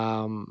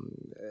 Carlos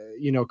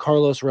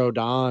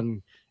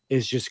Rodon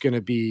is just going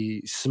to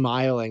be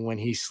smiling when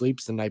he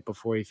sleeps the night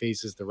before he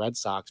faces the Red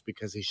Sox,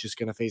 because he's just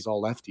going to face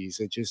all lefties.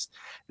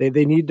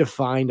 They need to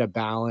find a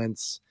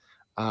balance.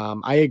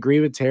 I agree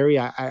with Terry.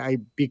 I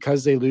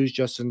because they lose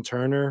Justin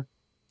Turner,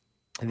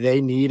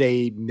 they need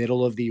a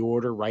middle of the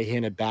order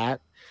right-handed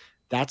bat.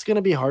 That's going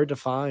to be hard to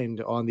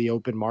find on the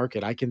open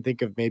market. I can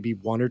think of maybe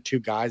one or two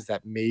guys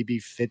that maybe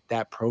fit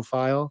that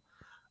profile.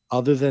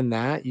 Other than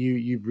that,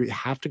 you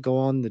have to go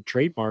on the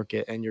trade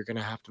market, and you're going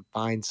to have to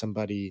find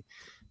somebody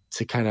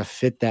to kind of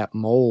fit that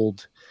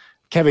mold.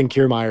 Kevin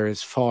Kiermaier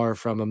is far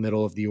from a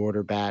middle of the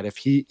order bat. If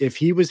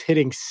he was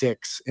hitting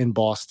 6 in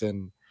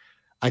Boston,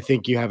 I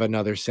think you have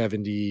another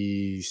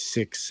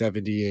 76,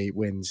 78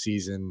 win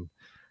season.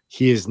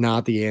 He is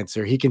not the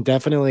answer. He can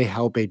definitely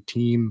help a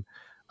team.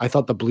 I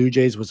thought the Blue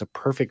Jays was a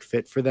perfect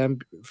fit for them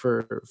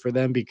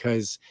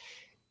because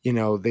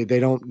they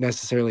don't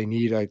necessarily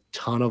need a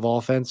ton of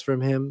offense from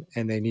him,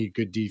 and they need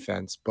good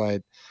defense.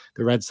 But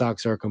the Red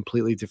Sox are a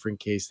completely different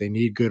case. They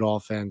need good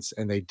offense,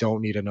 and they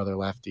don't need another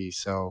lefty.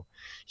 So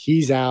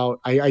he's out.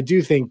 I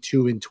do think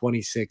 2 in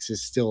 26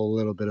 is still a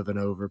little bit of an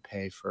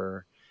overpay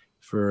for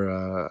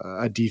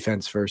a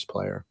defense first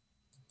player.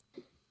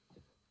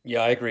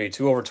 Yeah, I agree.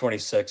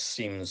 2/26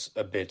 seems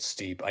a bit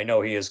steep. I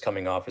know he is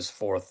coming off his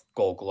 4th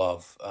Gold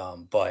Glove,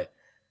 but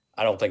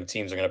I don't think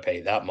teams are going to pay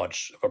that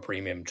much of a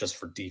premium just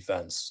for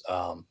defense.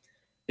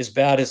 His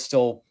bat is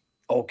still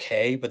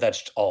okay, but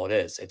that's all it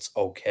is. It's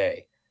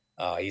okay.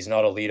 He's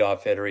not a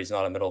leadoff hitter. He's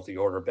not a middle of the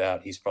order bat.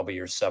 He's probably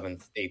your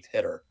 7th, 8th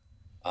hitter.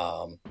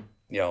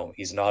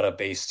 He's not a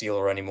base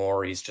stealer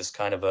anymore. He's just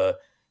kind of a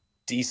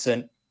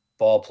decent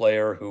ball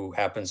player who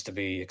happens to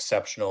be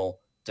exceptional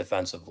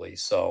defensively.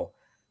 So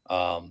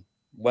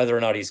whether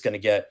or not he's going to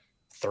get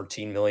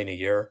 13 million a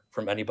year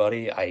from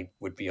anybody, I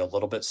would be a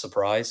little bit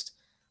surprised.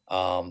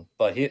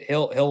 But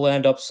he'll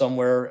land up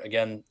somewhere,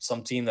 again,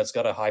 some team that's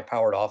got a high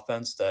powered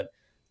offense that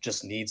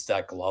just needs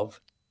that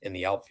glove in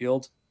the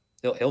outfield.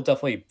 He'll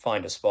definitely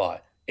find a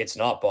spot. It's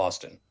not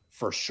Boston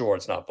for sure.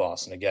 It's not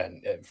Boston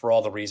again, for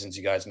all the reasons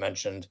you guys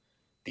mentioned,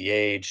 the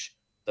age,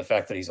 the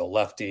fact that he's a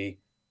lefty,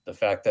 the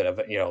fact that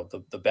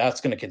the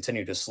bat's going to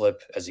continue to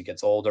slip as he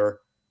gets older.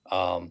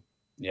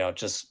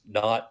 Just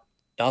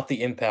not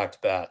the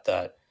impact bat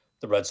that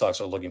the Red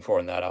Sox are looking for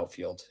in that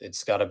outfield.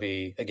 It's got to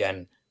be,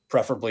 again,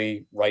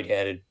 preferably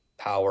right-handed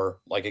power,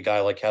 like a guy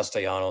like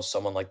Castellanos,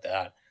 someone like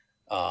that.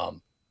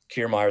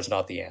 Kiermaier's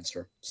not the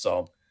answer.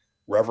 So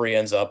wherever he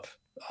ends up,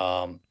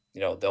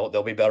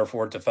 they'll be better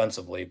for it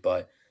defensively,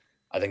 but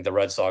I think the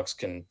Red Sox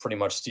can pretty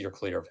much steer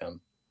clear of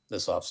him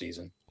this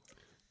offseason.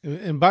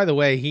 And by the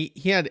way, he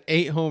had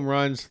 8 home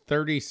runs,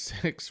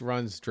 36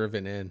 runs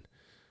driven in.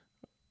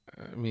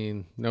 I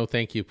mean, no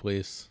thank you,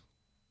 please.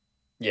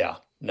 Yeah,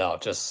 no,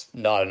 just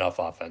not enough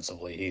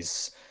offensively.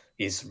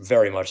 He's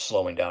very much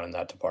slowing down in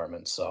that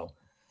department, so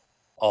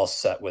all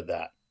set with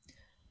that.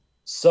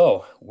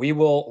 So we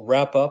will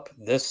wrap up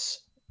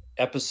this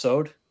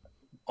episode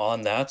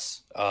on that.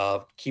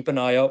 Keep an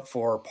eye out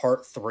for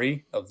part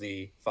 3 of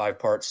the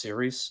 5-part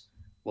series.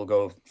 We'll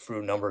go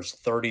through numbers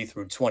 30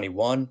 through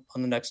 21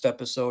 on the next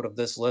episode of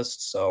this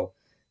list. So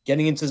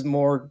getting into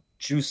more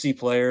juicy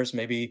players,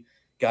 maybe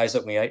guys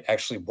that we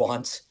actually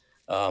want.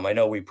 I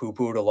know we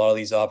poo-pooed a lot of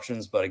these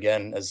options, but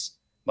again, as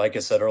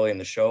Micah said early in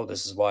the show,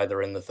 this is why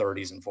they're in the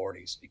 30s and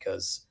 40s,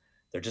 because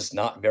they're just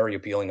not very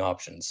appealing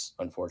options,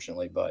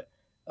 unfortunately. But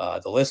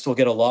the list will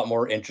get a lot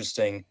more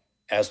interesting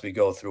as we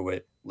go through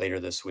it later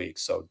this week.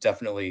 So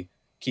definitely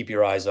keep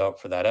your eyes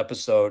out for that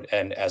episode.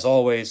 And as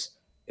always,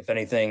 if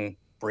anything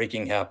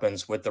breaking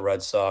happens with the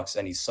Red Sox,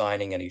 any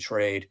signing, any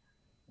trade,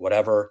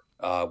 whatever,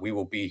 we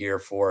will be here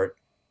for it.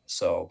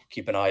 So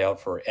keep an eye out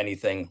for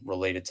anything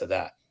related to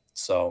that.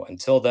 So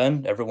until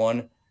then,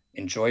 everyone,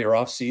 enjoy your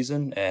off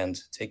season and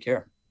take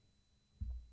care.